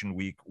Aviation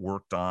Week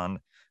worked on,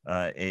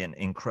 an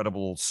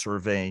incredible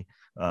survey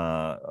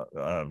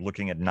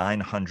looking at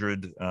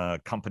 900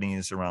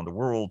 companies around the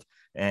world.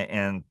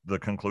 And the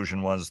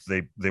conclusion was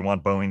they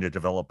want Boeing to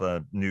develop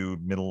a new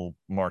middle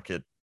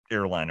market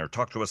airliner.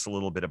 Talk to us a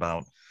little bit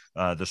about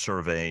the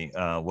survey.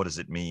 What does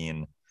it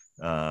mean?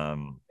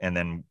 And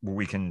then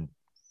we can,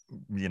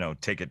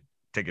 take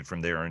it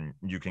from there, and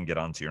you can get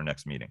on to your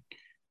next meeting.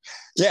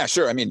 Yeah,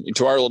 sure. I mean,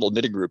 to our little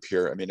knitting group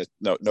here, I mean, it's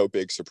no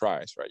big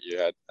surprise, right? You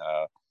had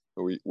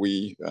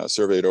we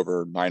surveyed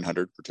over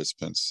 900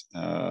 participants,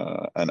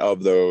 and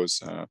of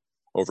those,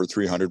 over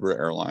 300 were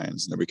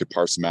airlines, and then we could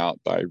parse them out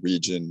by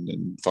region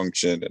and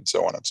function and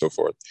so on and so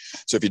forth.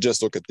 So if you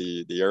just look at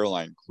the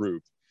airline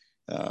group,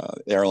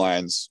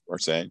 airlines are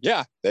saying,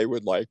 yeah, they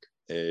would like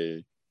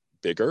a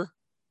bigger,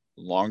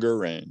 longer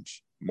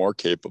range, more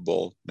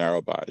capable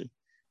narrow body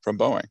from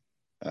Boeing.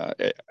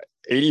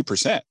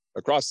 80%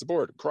 across the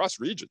board, across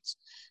regions.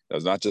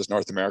 That's not just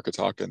North America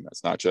talking.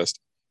 That's not just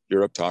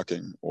Europe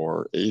talking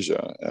or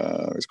Asia.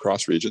 It's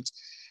cross regions.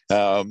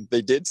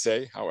 They did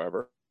say,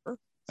 however,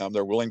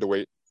 they're willing to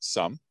wait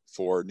some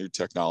for new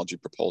technology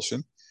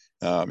propulsion.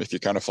 If you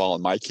kind of fall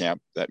in my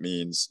camp, that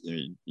means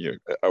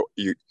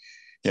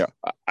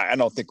I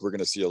don't think we're going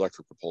to see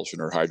electric propulsion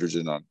or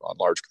hydrogen on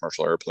large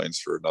commercial airplanes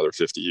for another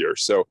 50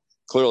 years. So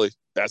clearly,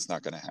 that's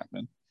not going to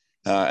happen.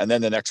 And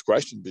then the next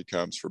question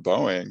becomes for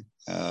Boeing,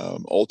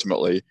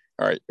 ultimately,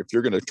 all right, if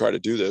you're going to try to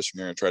do this,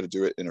 you're going to try to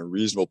do it in a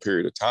reasonable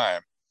period of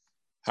time.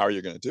 How are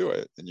you going to do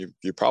it? And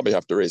you probably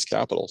have to raise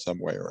capital some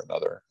way or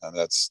another. And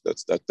that's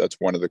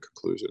one of the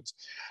conclusions.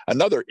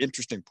 Another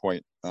interesting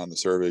point on the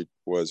survey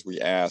was we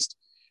asked,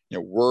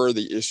 were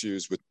the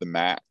issues with the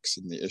MAX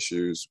and the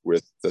issues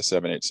with the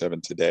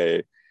 787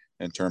 today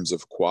in terms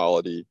of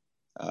quality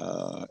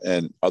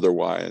and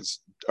otherwise,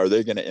 are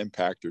they going to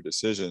impact your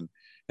decision?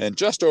 And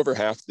just over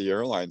half the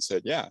airlines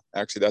said, yeah,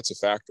 actually, that's a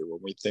factor when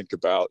we think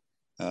about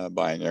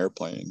buying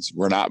airplanes.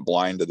 We're not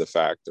blind to the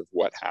fact of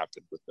what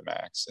happened with the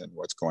MAX and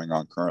what's going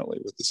on currently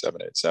with the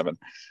 787.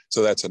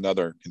 So that's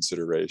another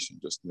consideration,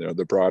 just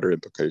the broader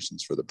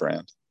implications for the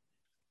brand.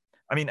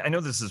 I mean, I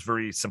know this is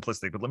very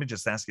simplistic, but let me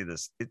just ask you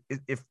this.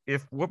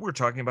 If what we're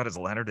talking about is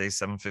a latter day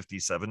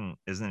 757,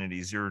 isn't it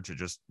easier to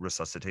just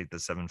resuscitate the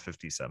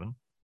 757?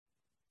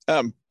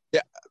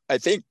 Yeah, I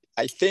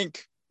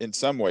think in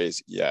some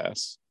ways,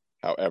 yes.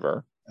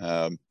 However,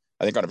 I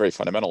think on a very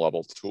fundamental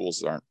level, the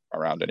tools aren't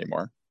around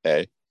anymore.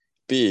 A.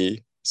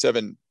 B.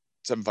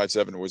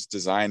 757 was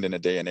designed in a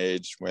day and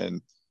age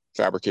when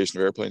fabrication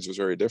of airplanes was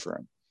very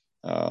different.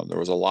 There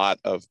was a lot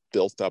of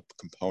built up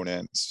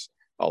components,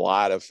 a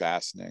lot of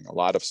fastening, a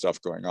lot of stuff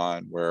going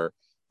on where,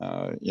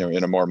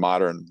 in a more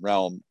modern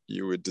realm,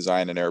 you would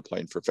design an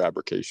airplane for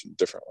fabrication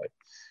differently.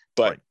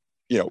 But,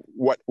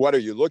 what are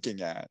you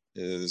looking at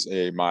is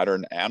a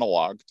modern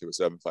analog to a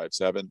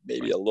 757,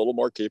 maybe a little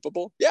more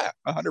capable. Yeah,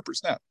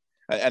 100%.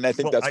 And I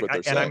think that's what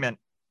they're saying.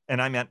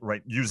 And I meant,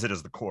 right, use it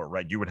as the core,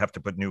 right? You would have to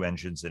put new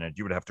engines in it.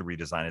 You would have to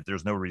redesign it.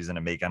 There's no reason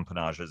to make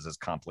empennages as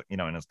complex, in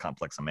as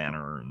complex a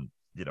manner and,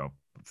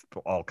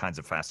 all kinds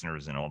of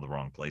fasteners in all the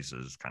wrong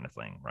places kind of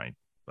thing, right?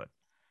 But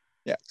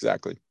yeah,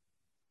 exactly.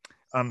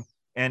 And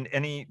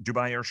any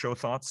Dubai Air Show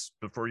thoughts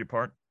before you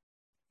part?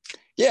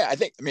 Yeah,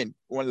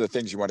 one of the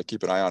things you want to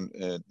keep an eye on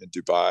in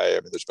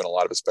Dubai, there's been a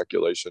lot of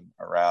speculation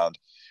around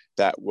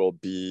that will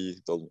be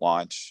the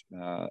launch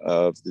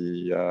of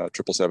the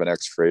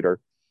 777X freighter.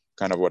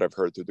 Kind of what I've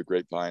heard through the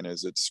grapevine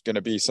is it's going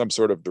to be some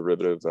sort of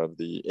derivative of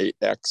the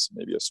 8X,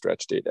 maybe a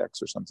stretched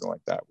 8X or something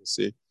like that. We'll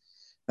see.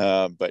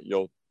 But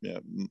you'll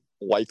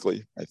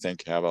likely, I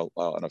think, have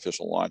an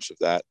official launch of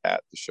that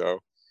at the show.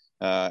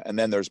 And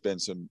then there's been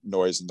some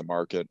noise in the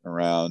market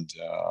around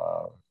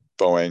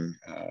Boeing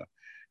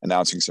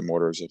announcing some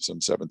orders of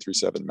some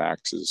 737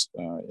 MAXs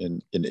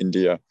in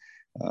India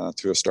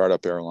to a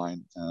startup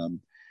airline.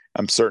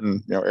 I'm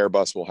certain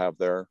Airbus will have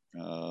their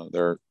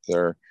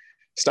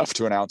stuff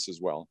to announce as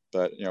well,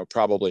 but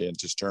probably in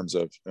just terms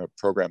of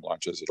program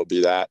launches, it'll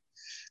be that.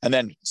 And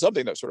then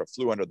something that sort of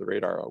flew under the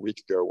radar a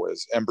week ago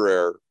was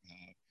Embraer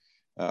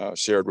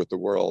shared with the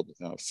world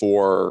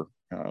 4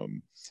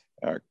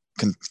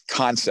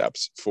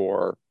 concepts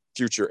for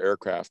future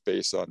aircraft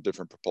based on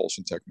different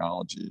propulsion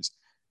technologies.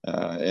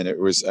 And it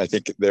was, I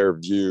think, their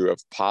view of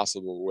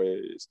possible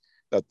ways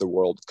that the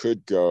world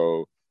could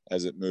go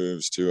as it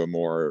moves to a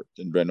more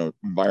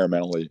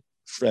environmentally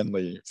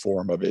friendly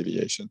form of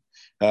aviation.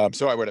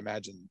 So I would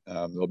imagine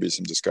there'll be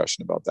some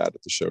discussion about that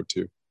at the show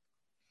too.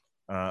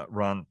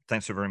 Ron,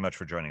 thanks so very much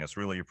for joining us.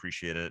 Really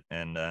appreciate it.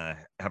 And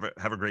have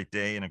a great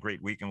day and a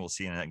great week. And we'll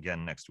see you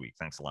again next week.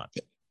 Thanks a lot.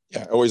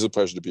 Yeah, always a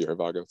pleasure to be here,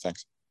 Vago.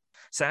 Thanks.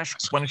 Sash,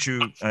 why don't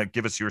you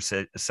give us your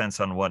sense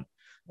on what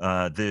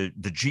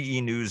the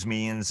GE news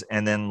means,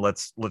 and then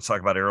let's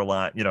talk about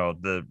airline,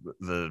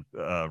 the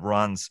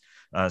Ron's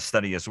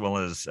study, as well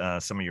as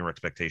some of your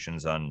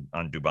expectations on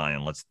Dubai,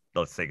 and let's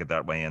take it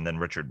that way. And then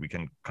Richard, we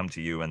can come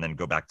to you and then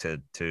go back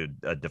to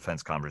a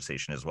defense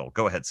conversation as well.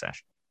 Go ahead,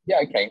 Sash.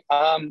 Yeah, okay.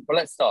 Well,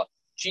 let's start.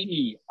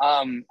 GE,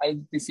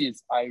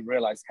 I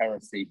realize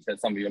heresy to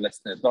some of your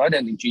listeners, but I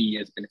don't think GE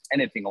has been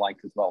anything like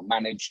as well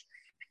managed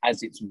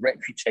as its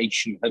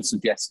reputation has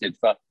suggested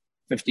for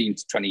 15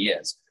 to 20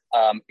 years.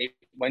 It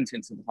went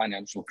into the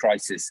financial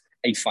crisis,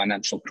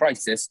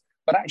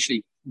 but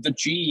actually the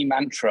GE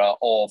mantra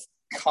of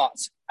cut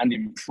and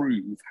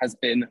improve has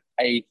been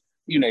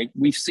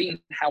we've seen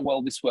how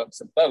well this works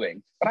at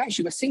Boeing, but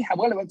actually we're seeing how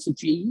well it works at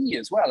GE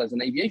as well as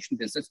an aviation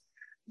business.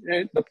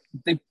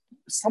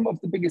 Some of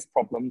the biggest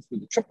problems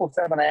with the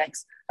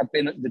 777X have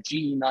been the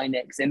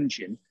GE9X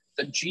engine,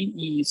 that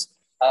GE's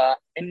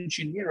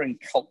engineering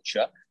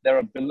culture, their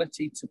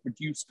ability to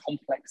produce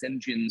complex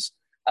engines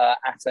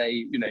at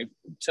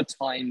to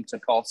time, to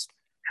cost,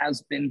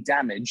 has been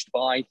damaged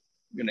by,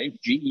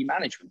 GE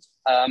management.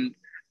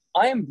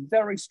 I am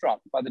very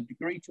struck by the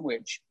degree to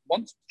which,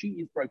 once GE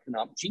is broken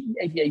up, GE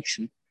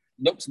Aviation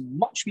looks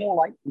much more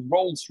like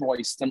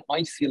Rolls-Royce than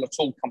I feel at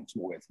all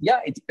comfortable with.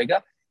 Yeah, it's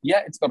bigger.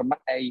 Yeah, it's got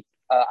a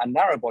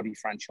narrow body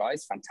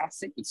franchise,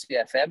 fantastic, with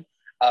CFM,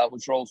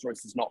 which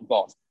Rolls-Royce has not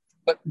got.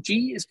 But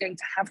GE is going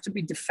to have to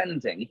be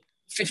defending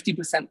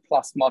 50%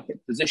 plus market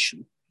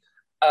position,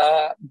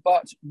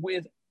 but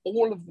with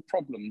all of the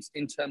problems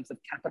in terms of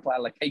capital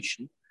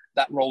allocation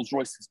that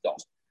Rolls-Royce has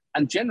got.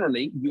 And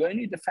generally, you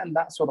only defend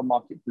that sort of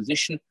market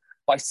position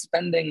by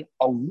spending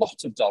a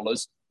lot of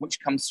dollars, which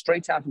comes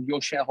straight out of your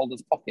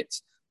shareholders'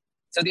 pockets.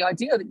 So the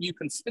idea that you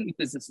can spin the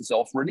businesses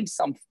off, release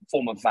some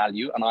form of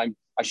value, and I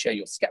share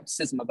your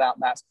skepticism about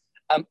that,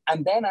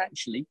 and then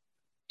actually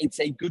it's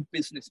a good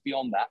business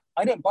beyond that.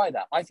 I don't buy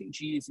that. I think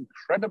GE is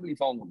incredibly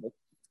vulnerable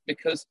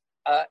because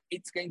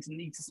it's going to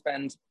need to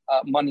spend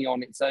money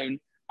on its own,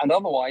 and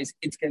otherwise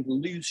it's going to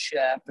lose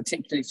share,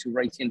 particularly to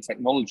Raytheon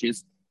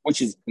Technologies,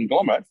 which is a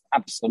conglomerate,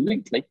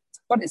 absolutely,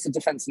 but it's a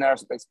defense and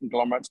aerospace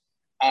conglomerate,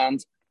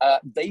 and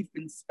they've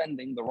been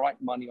spending the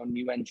right money on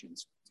new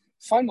engines.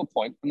 Final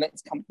point, and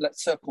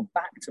let's circle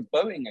back to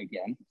Boeing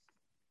again.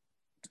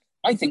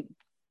 I think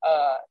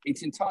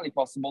it's entirely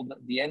possible that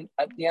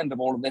at the end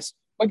of all of this,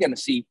 we're going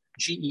to see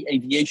GE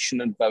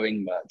Aviation and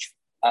Boeing merge.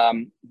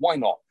 Why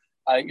not?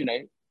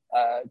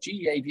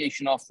 GE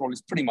Aviation, after all,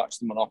 is pretty much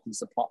the monopoly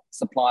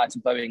supplier to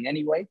Boeing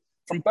anyway.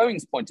 From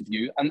Boeing's point of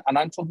view, and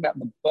I'm talking about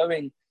the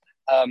Boeing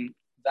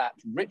that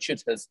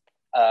Richard has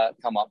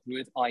come up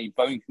with, i.e.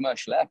 Boeing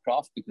Commercial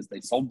Aircraft, because they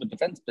sold the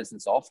defense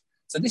business off.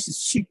 So this is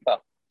super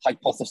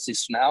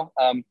hypothesis now.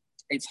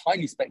 It's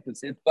highly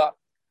speculative, but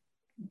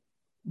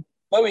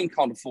Boeing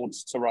can't afford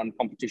to run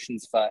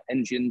competitions for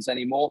engines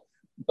anymore.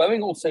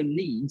 Boeing also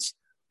needs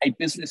a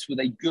business with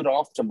a good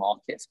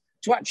aftermarket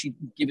to actually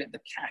give it the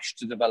cash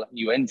to develop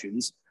new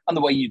engines. And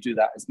the way you do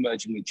that is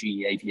merging with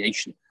GE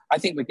Aviation. I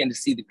think we're going to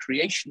see the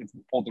creation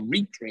or the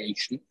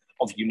recreation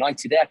of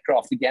United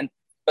Aircraft again,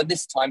 but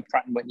this time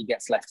Pratt & Whitney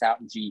gets left out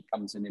and GE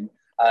comes in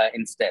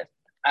instead.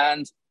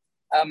 And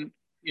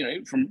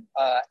from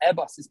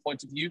Airbus's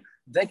point of view,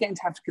 they're going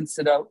to have to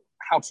consider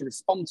how to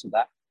respond to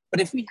that.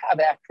 But if we have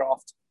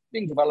aircraft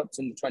being developed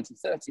in the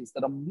 2030s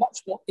that are much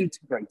more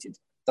integrated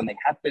than they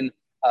have been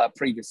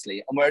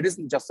previously, and where it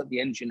isn't just that the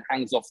engine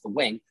hangs off the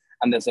wing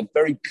and there's a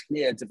very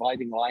clear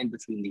dividing line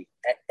between the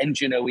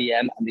engine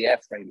OEM and the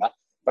airframer,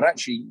 but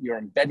actually you're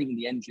embedding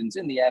the engines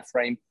in the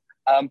airframe,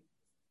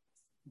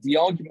 the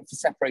argument for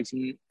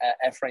separating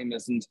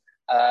airframers and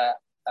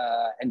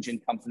engine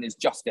companies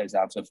just goes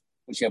out of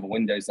whichever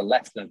windows are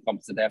left in a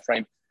composite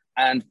airframe,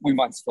 and we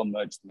might still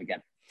merge them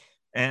again.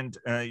 And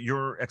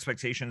your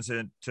expectations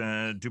at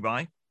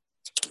Dubai?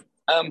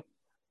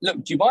 Look,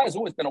 Dubai has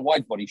always been a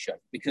wide body show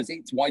because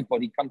it's wide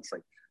body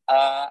country.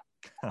 I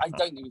don't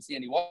think we'll see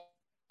any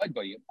wide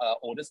body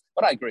orders,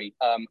 but I agree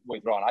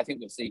with Ron. I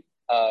think we'll see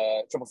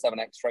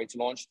 777X freighter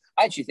launch.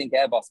 I actually think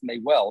Airbus may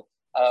well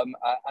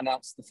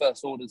announce the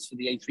first orders for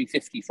the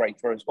A350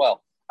 freighter as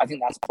well. I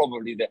think that's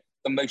probably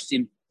the most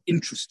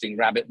interesting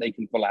rabbit they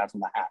can pull out of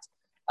the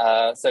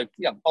hat. So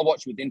yeah, I'll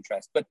watch with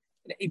interest, but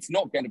it's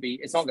not going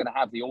to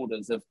have the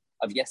orders of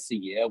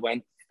yesteryear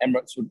when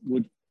Emirates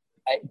would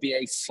be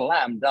a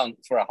slam dunk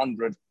for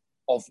 100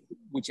 of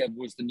whichever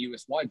was the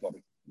newest wide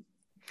body.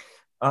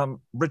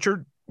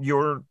 Richard,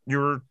 your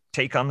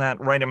take on that,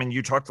 right? I mean,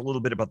 you talked a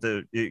little bit about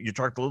the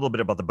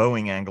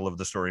Boeing angle of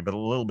the story, but a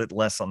little bit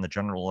less on the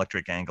General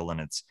Electric angle and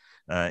its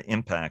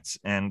impacts.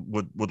 And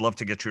would love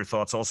to get your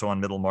thoughts also on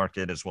middle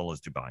market as well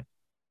as Dubai.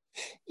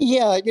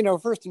 Yeah,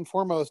 first and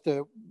foremost,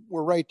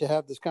 we're right to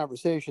have this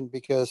conversation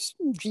because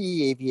GE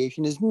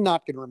Aviation is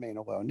not going to remain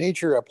alone.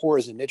 Nature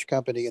abhors a niche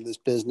company in this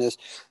business,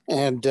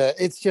 and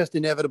it's just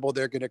inevitable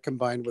they're going to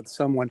combine with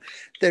someone.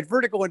 That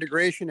vertical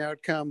integration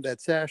outcome that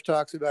Sash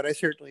talks about, I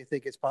certainly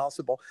think it's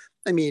possible.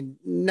 I mean,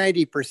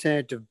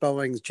 90% of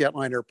Boeing's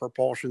jetliner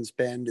propulsion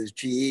spend is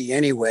GE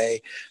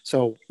anyway,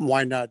 so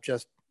why not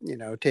just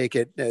take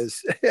it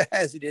as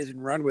it is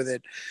and run with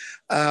it.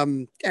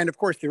 And of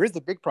course, there is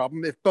the big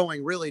problem. If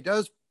Boeing really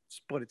does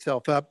split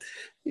itself up,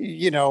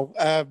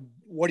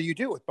 what do you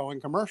do with Boeing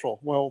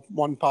Commercial? Well,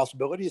 one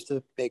possibility is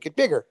to make it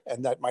bigger,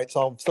 and that might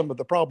solve some of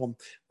the problem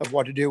of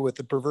what to do with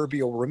the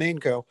proverbial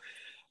RemainCo.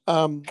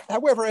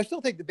 However, I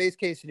still think the base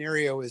case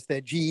scenario is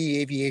that GE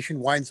Aviation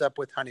winds up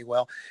with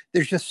Honeywell.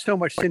 There's just so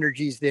much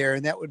synergies there,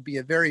 and that would be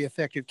a very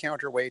effective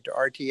counterweight to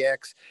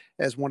RTX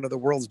as one of the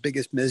world's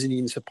biggest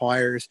mezzanine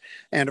suppliers.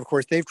 And of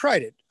course, they've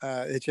tried it.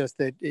 It's just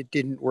that it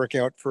didn't work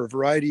out for a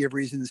variety of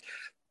reasons,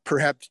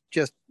 perhaps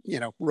just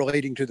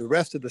relating to the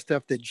rest of the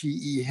stuff that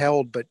GE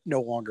held but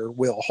no longer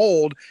will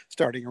hold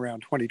starting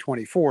around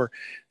 2024.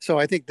 So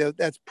I think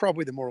that's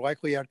probably the more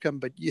likely outcome,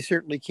 but you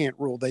certainly can't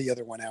rule the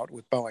other one out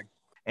with Boeing.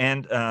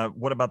 And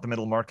what about the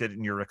middle market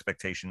and your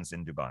expectations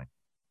in Dubai?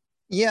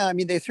 Yeah, I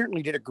mean, they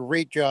certainly did a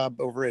great job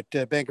over at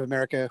Bank of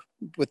America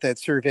with that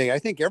survey. I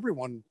think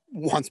everyone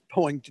wants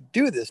Boeing to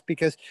do this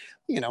because,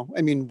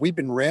 we've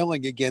been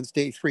railing against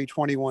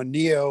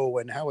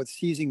A321neo and how it's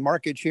seizing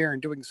market share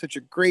and doing such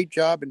a great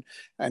job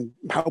and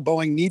how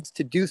Boeing needs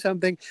to do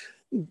something.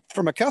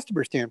 From a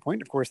customer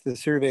standpoint, of course, the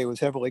survey was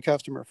heavily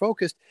customer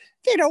focused.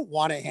 They don't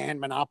want to hand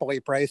monopoly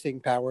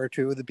pricing power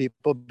to the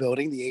people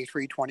building the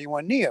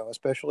A321neo,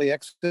 especially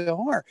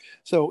XLR.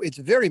 So it's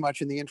very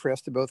much in the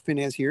interest of both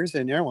financiers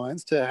and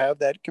airlines to have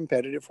that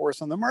competitive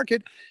force on the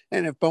market.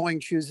 And if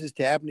Boeing chooses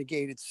to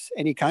abnegate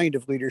any kind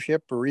of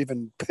leadership or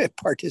even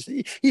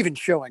even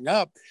showing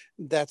up,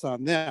 that's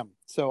on them.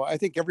 So I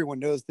think everyone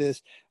knows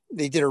this.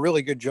 They did a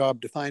really good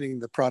job defining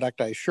the product.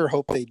 I sure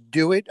hope they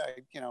do it.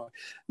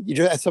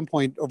 At some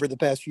point over the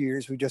past few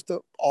years, we just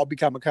all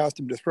become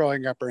accustomed to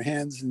throwing up our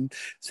hands and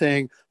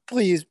saying,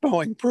 please,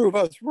 Boeing, prove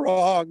us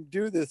wrong,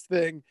 do this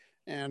thing.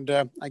 And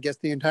I guess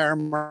the entire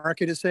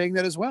market is saying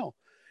that as well.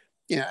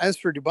 As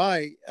for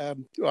Dubai,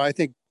 I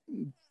think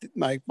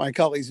my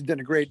colleagues have done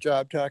a great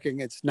job talking.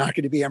 It's not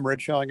going to be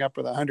Emirates showing up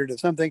with 100 or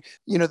something.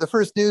 The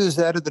first news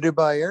out of the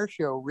Dubai Air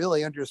Show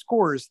really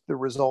underscores the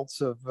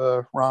results of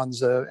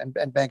Ron's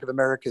and Bank of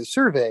America's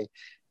survey.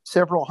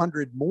 Several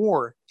hundred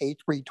more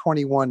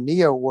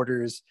A321neo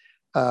orders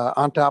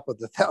on top of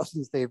the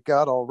thousands they've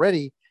got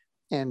already.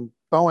 And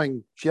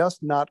Boeing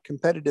just not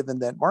competitive in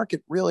that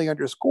market really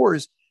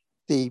underscores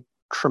the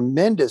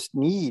tremendous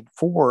need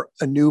for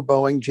a new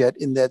Boeing jet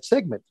in that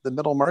segment. The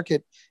middle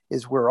market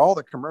is where all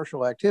the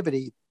commercial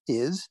activity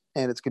is,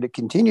 and it's going to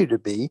continue to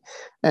be.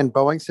 And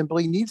Boeing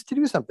simply needs to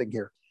do something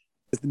here.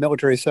 The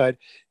military side,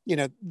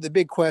 the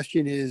big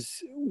question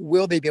is,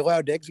 will they be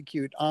allowed to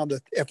execute on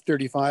the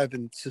F-35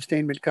 and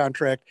sustainment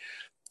contract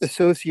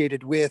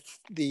associated with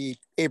the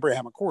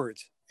Abraham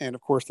Accords? And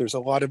of course, there's a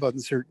lot of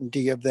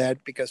uncertainty of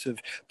that because of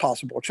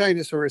possible China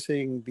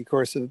sourcing,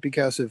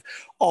 because of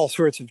all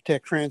sorts of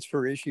tech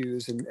transfer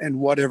issues and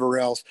whatever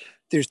else.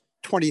 There's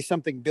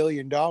 20-something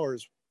billion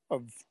dollars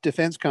of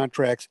defense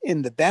contracts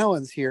in the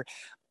balance here.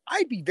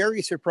 I'd be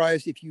very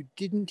surprised if you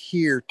didn't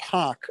hear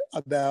talk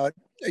about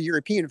a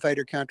European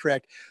fighter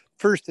contract,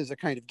 first as a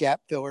kind of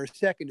gap filler,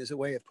 second as a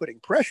way of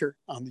putting pressure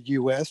on the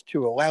U.S.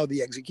 to allow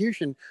the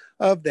execution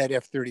of that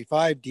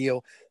F-35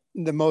 deal.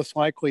 The most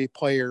likely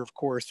player, of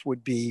course,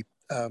 would be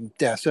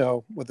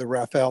Dassault with the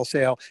Rafale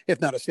sale.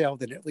 If not a sale,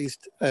 then at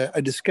least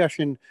a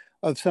discussion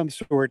of some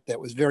sort that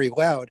was very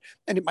loud.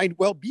 And it might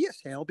well be a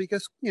sale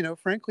because,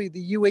 frankly,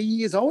 the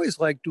UAE has always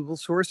liked dual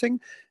sourcing.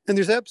 And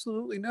there's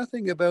absolutely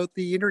nothing about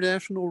the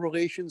international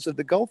relations of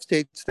the Gulf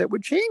states that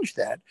would change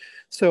that.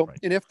 So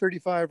an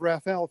F-35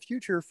 Rafale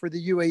future for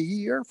the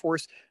UAE Air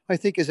Force, I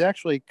think, is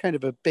actually kind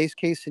of a base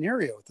case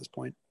scenario at this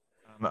point.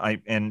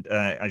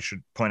 I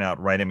should point out,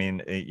 right? I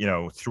mean,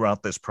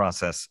 throughout this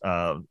process,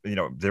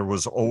 there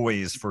was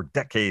always for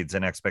decades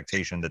an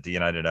expectation that the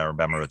United Arab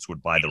Emirates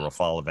would buy the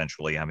Rafale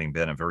eventually, having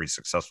been a very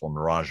successful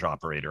Mirage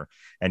operator,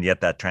 and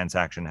yet that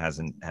transaction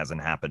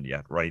hasn't happened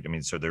yet, right? I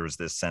mean, so there was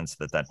this sense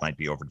that might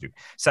be overdue.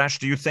 Sash,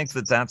 do you think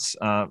that that's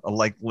a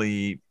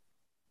likely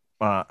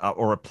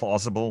or a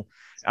plausible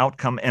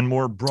outcome? And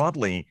more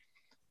broadly,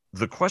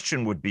 the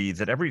question would be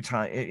that every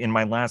time in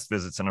my last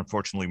visits, and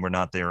unfortunately we're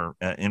not there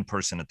in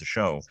person at the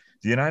show,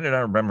 the United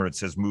Arab Emirates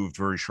has moved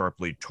very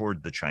sharply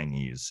toward the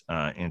Chinese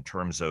in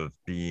terms of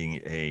being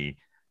a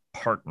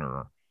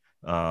partner,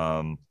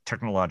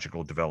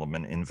 technological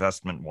development,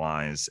 investment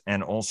wise,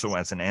 and also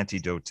as an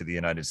antidote to the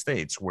United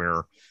States,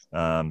 where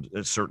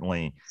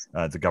certainly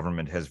the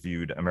government has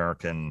viewed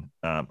American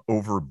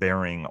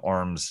overbearing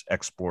arms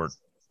export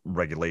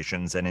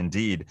regulations. And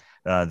indeed,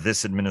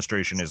 this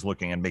administration is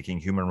looking at making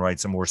human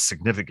rights a more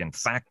significant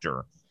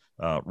factor,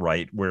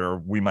 right, where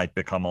we might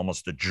become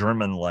almost a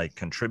German-like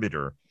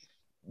contributor.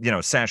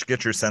 Sash,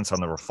 get your sense on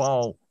the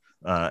Rafale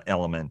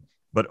element,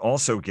 but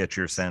also get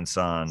your sense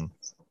on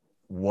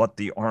what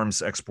the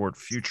arms export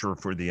future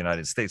for the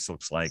United States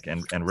looks like.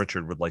 And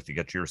Richard would like to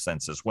get your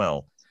sense as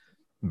well,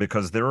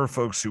 because there are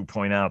folks who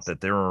point out that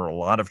there are a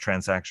lot of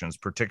transactions,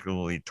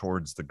 particularly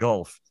towards the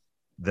Gulf,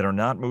 that are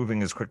not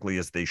moving as quickly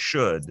as they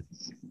should,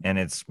 and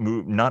it's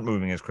not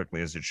moving as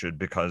quickly as it should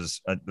because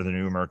the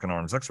new American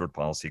arms export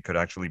policy could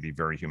actually be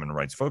very human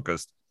rights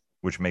focused,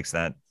 which makes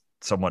that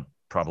somewhat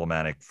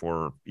problematic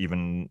for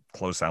even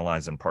close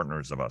allies and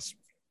partners of us.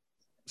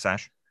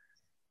 Sash?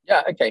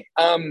 Yeah, okay.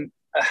 And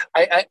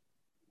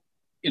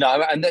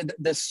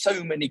there's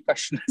so many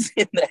questions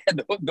in there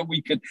that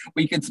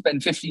we could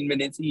spend 15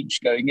 minutes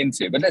each going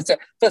into. But let's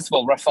first of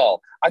all, Rafale.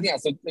 I think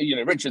that's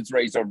Richard's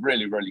raised a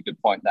really, really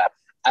good point there.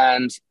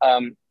 And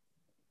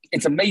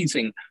it's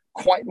amazing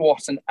quite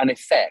what an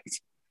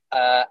effect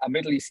a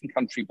Middle Eastern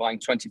country buying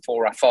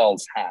 24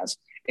 Rafales has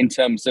in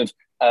terms of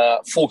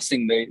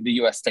forcing the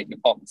US State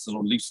Department to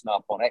sort of loosen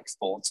up on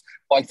exports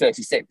by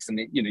 36. And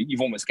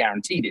you've almost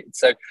guaranteed it.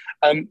 So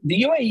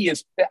the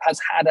UAE has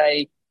had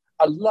a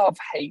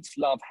love-hate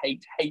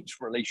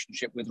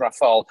relationship with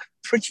Rafale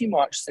pretty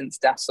much since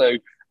Dassault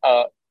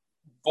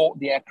brought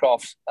the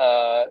aircraft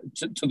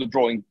to the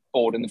drawing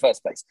board in the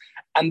first place.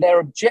 And their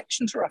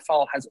objection to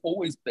Rafale has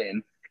always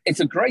been, it's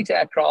a great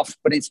aircraft,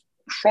 but it's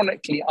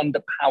chronically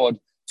underpowered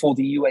for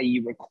the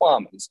UAE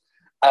requirements.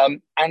 I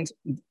think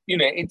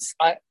it's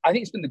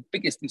been the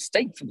biggest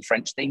mistake for the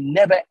French. They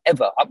never,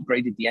 ever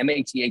upgraded the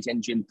M88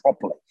 engine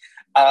properly.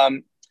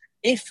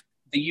 If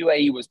the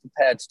UAE was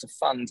prepared to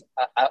fund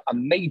a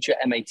major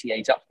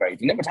M88 upgrade,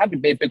 and it would have to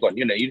be a big one,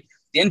 the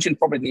engine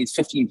probably needs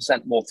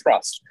 15% more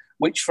thrust,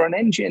 which for an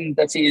engine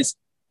that is,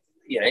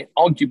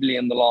 arguably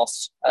in the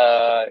last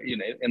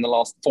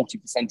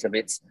 40% of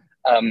its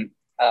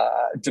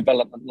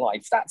development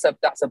life, that's a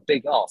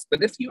big ask.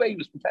 But if the UAE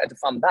was prepared to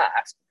fund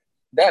that,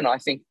 then I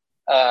think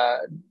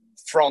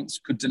France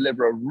could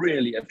deliver a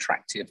really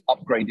attractive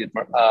upgraded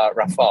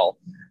Rafale.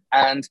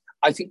 And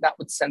I think that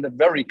would send a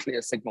very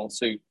clear signal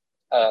to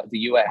the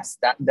US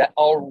that there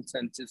are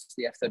alternatives to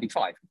the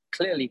F-35.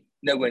 Clearly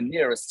nowhere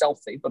near as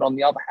stealthy, but on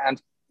the other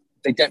hand,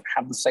 they don't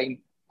have the same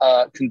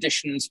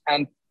conditions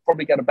and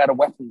probably get a better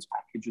weapons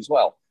package as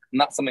well. And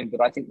that's something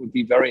that I think would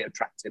be very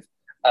attractive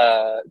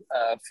for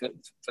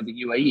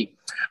the UAE.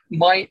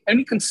 My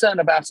only concern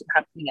about it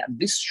happening at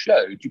this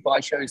show,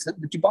 Dubai show, is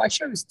that the Dubai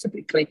show is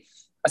typically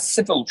a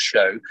civil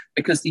show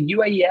because the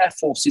UAE Air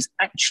Force is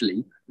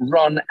actually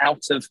run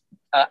out of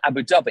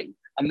Abu Dhabi.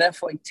 And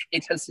therefore,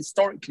 it has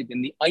historically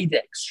been the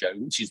IDEX show,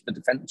 which is the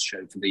defense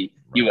show for the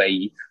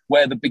UAE,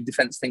 where the big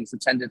defense things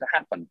have tended to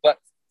happen. But,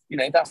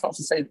 that's not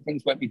to say that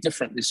things won't be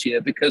different this year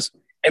because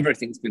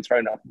everything's been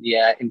thrown up in the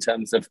air in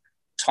terms of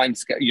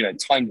timelines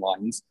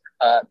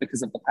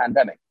because of the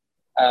pandemic.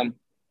 And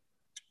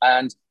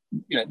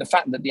the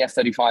fact that the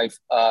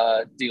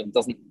F-35 deal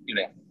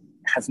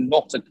has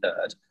not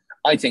occurred,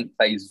 I think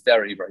plays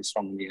very, very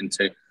strongly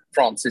into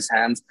France's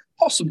hands,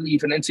 possibly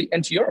even into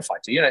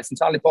Eurofighter. It's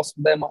entirely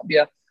possible there might be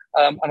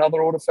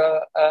another order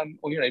for,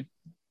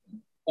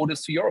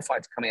 orders to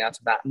Eurofighter coming out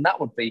of that. And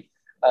that would be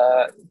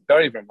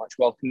very, very much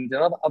welcomed in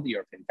other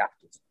European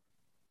capitals.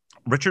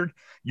 Richard,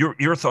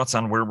 your thoughts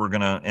on where we're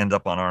going to end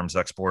up on arms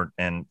export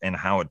and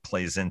how it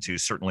plays into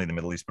certainly the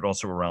Middle East, but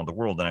also around the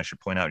world. And I should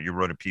point out, you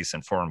wrote a piece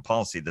in Foreign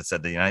Policy that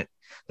said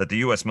that the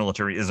U.S.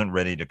 military isn't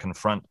ready to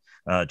confront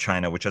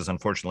China, which has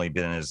unfortunately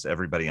been, as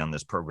everybody on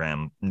this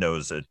program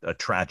knows, a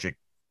tragic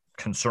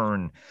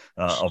concern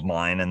of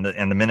mine. And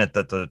the minute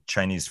that the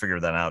Chinese figure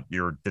that out,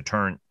 your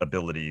deterrent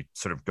ability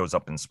sort of goes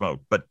up in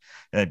smoke. But,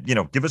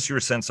 give us your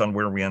sense on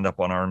where we end up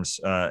on arms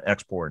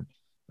export,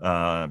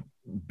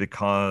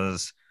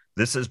 because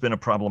this has been a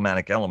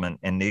problematic element,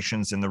 and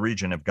nations in the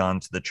region have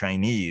gone to the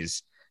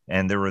Chinese.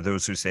 And there are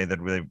those who say that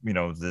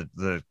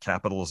the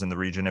capitals in the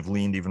region have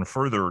leaned even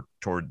farther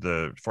toward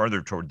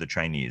the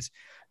Chinese,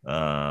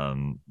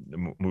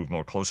 move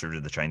more closer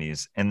to the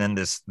Chinese. And then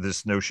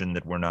this notion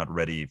that we're not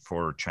ready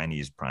for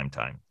Chinese prime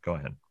time. Go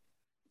ahead.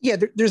 Yeah,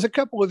 there's a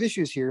couple of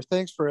issues here.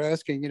 Thanks for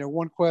asking.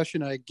 One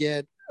question I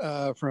get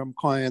from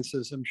clients,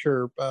 as I'm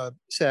sure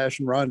Sash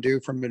and Ron do,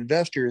 from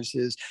investors,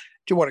 is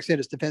to what extent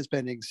is defense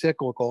spending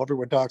cyclical?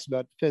 Everyone talks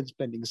about defense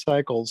spending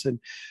cycles. And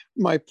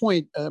my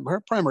point,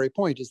 our primary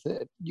point, is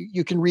that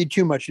you can read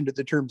too much into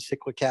the term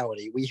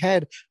cyclicality. We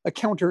had a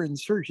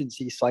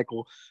counterinsurgency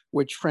cycle,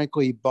 which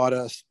frankly bought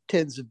us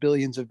tens of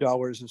billions of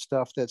dollars of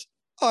stuff that's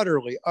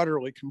utterly,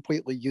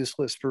 completely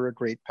useless for a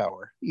great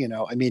power.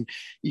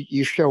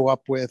 You show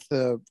up with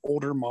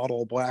older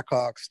model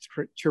Blackhawks,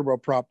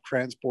 turboprop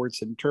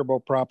transports and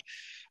turboprop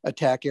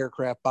attack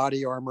aircraft,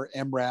 body armor,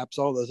 MRAPs,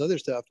 all those other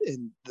stuff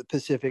in the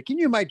Pacific, and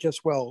you might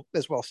just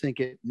as well sink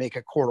it, make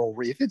a coral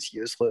reef. It's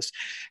useless.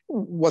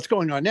 What's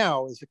going on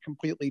now is a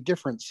completely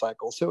different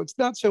cycle. So it's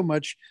not so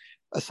much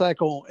a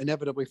cycle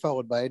inevitably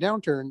followed by a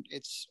downturn.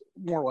 It's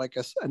more like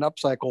an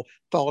upcycle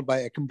followed by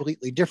a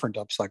completely different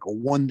upcycle,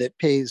 one that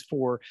pays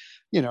for,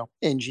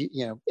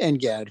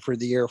 NGAD for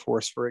the Air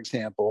Force, for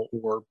example,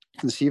 or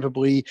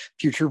conceivably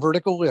future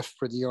vertical lift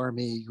for the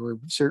Army, or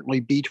certainly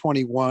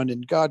B-21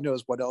 and God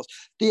knows what else.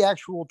 The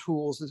actual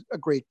tools a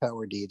great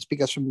power needs,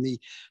 because from the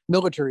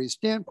military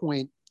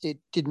standpoint, it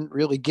didn't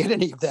really get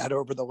any of that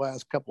over the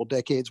last couple of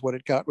decades. What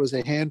it got was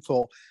a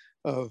handful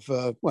of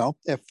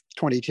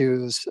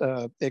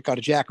F-22s. It got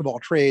a jack of all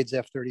trades,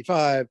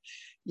 F-35.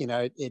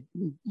 It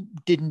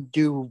didn't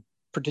do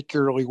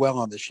particularly well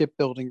on the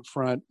shipbuilding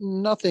front.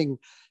 Nothing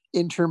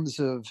in terms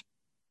of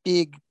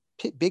big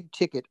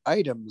ticket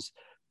items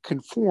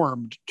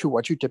conformed to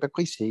what you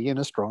typically see in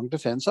a strong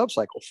defense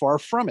upcycle. Far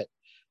from it.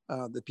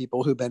 The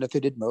people who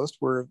benefited most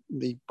were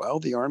the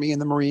Army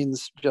and the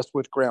Marines, just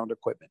with ground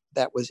equipment.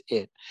 That was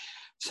it.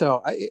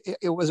 So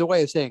it was a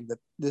way of saying that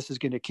this is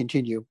going to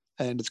continue,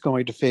 and it's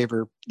going to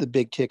favor the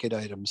big ticket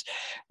items.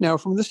 Now,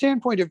 from the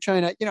standpoint of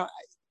China,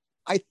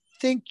 I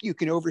think you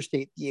can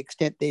overstate the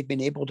extent they've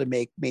been able to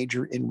make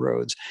major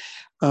inroads.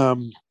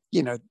 20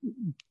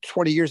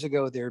 years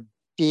ago, their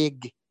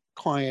big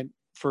client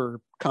for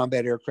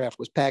combat aircraft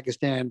was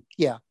Pakistan.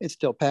 Yeah, it's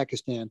still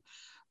Pakistan.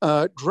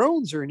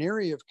 Drones are an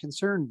area of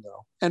concern,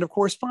 though. And of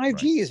course,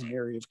 5G is an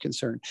area of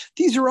concern.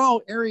 These are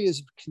all areas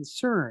of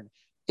concern.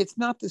 It's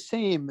not the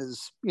same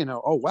as,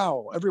 oh,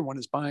 wow, everyone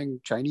is buying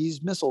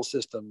Chinese missile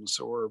systems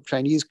or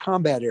Chinese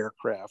combat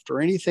aircraft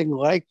or anything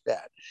like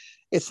that.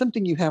 It's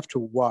something you have to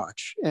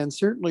watch. And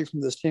certainly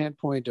from the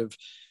standpoint of,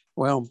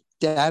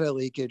 data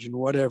leakage and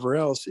whatever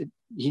else,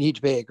 you need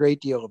to pay a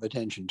great deal of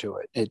attention to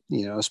it,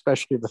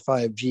 especially the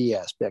 5G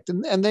aspect.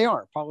 And they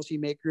are,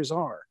 policymakers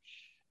are.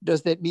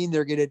 Does that mean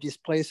they're going to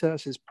displace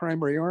us as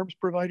primary arms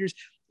providers?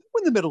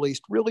 When the Middle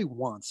East really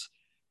wants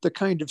the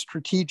kind of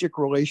strategic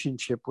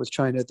relationship with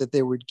China that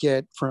they would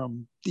get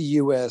from the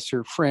US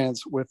or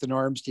France with an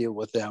arms deal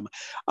with them,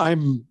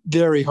 I'm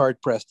very hard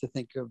pressed to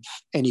think of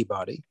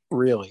anybody,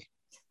 really.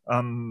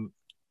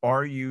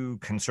 Are you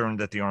concerned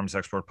that the arms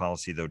export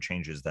policy, though,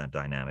 changes that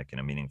dynamic in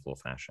a meaningful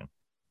fashion?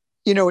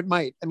 It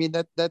might. I mean,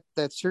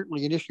 that's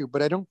certainly an issue,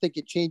 but I don't think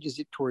it changes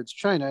it towards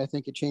China. I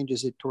think it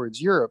changes it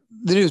towards Europe.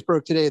 The news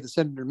broke today that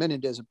Senator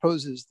Menendez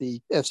opposes the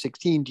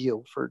F-16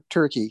 deal for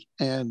Turkey.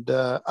 And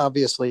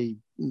obviously,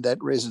 that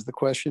raises the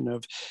question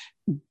of,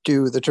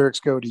 do the Turks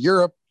go to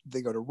Europe? Do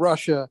they go to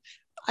Russia?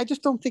 I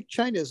just don't think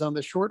China is on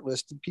the short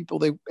list of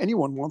people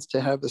anyone wants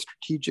to have a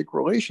strategic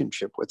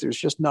relationship with. There's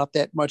just not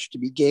that much to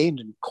be gained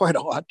and quite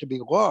a lot to be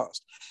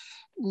lost.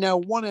 Now,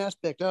 one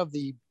aspect of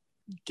the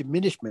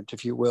diminishment,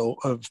 if you will,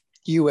 of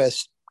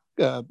U.S.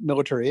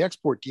 Military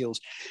export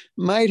deals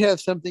might have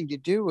something to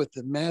do with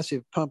the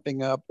massive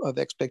pumping up of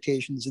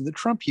expectations in the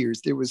Trump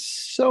years. There was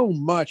so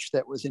much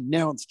that was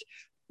announced,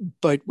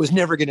 but was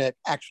never going to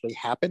actually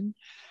happen.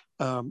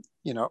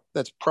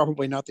 That's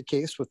probably not the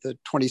case with the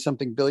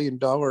 $20-something billion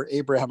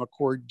Abraham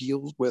Accord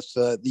deal with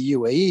the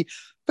UAE,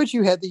 but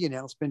you had the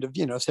announcement of,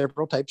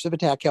 several types of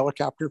attack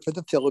helicopter for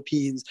the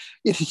Philippines.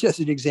 It's just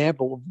an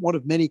example of one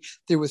of many.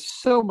 There was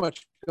so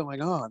much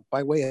going on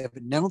by way of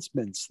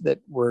announcements that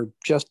were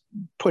just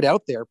put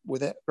out there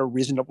with a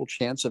reasonable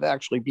chance of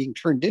actually being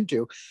turned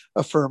into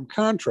a firm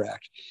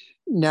contract.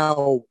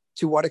 Now,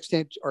 to what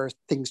extent are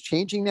things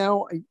changing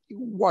now?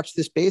 Watch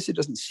this space. It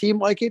doesn't seem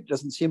like it. It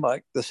doesn't seem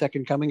like the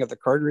second coming of the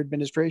Carter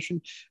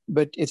administration,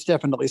 but it's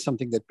definitely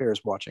something that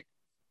bears watching.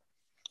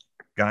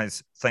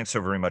 Guys, thanks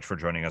so very much for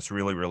joining us.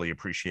 Really, really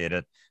appreciate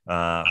it.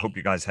 Hope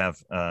you guys have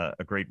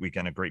a great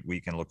weekend, a great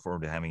week, and look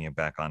forward to having you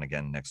back on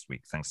again next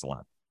week. Thanks a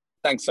lot.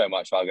 Thanks so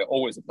much, Vago.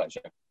 Always a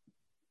pleasure.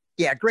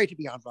 Yeah, great to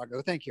be on,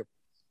 Vago. Thank you.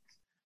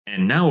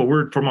 And now a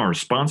word from our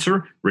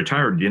sponsor,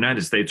 retired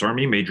United States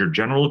Army Major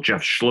General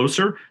Jeff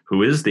Schlosser,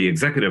 who is the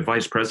Executive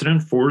Vice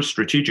President for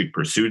Strategic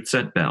Pursuits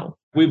at Bell.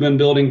 We've been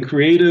building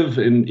creative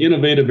and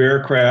innovative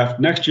aircraft,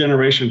 next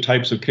generation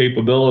types of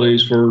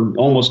capabilities for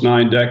almost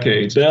 9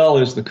 decades. Bell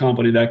is the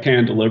company that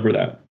can deliver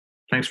that.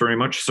 Thanks very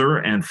much, sir.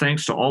 And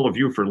thanks to all of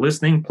you for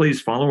listening. Please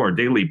follow our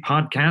daily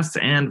podcasts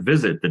and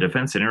visit the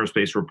Defense and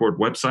Aerospace Report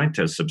website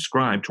to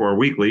subscribe to our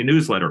weekly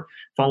newsletter.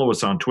 Follow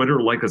us on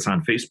Twitter, like us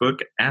on Facebook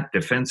at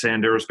Defense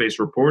and Aerospace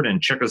Report,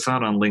 and check us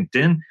out on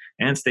LinkedIn.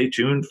 And stay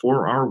tuned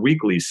for our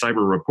weekly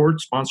cyber report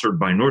sponsored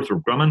by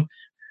Northrop Grumman.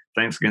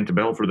 Thanks again to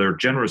Bell for their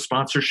generous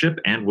sponsorship,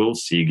 and we'll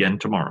see you again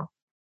tomorrow.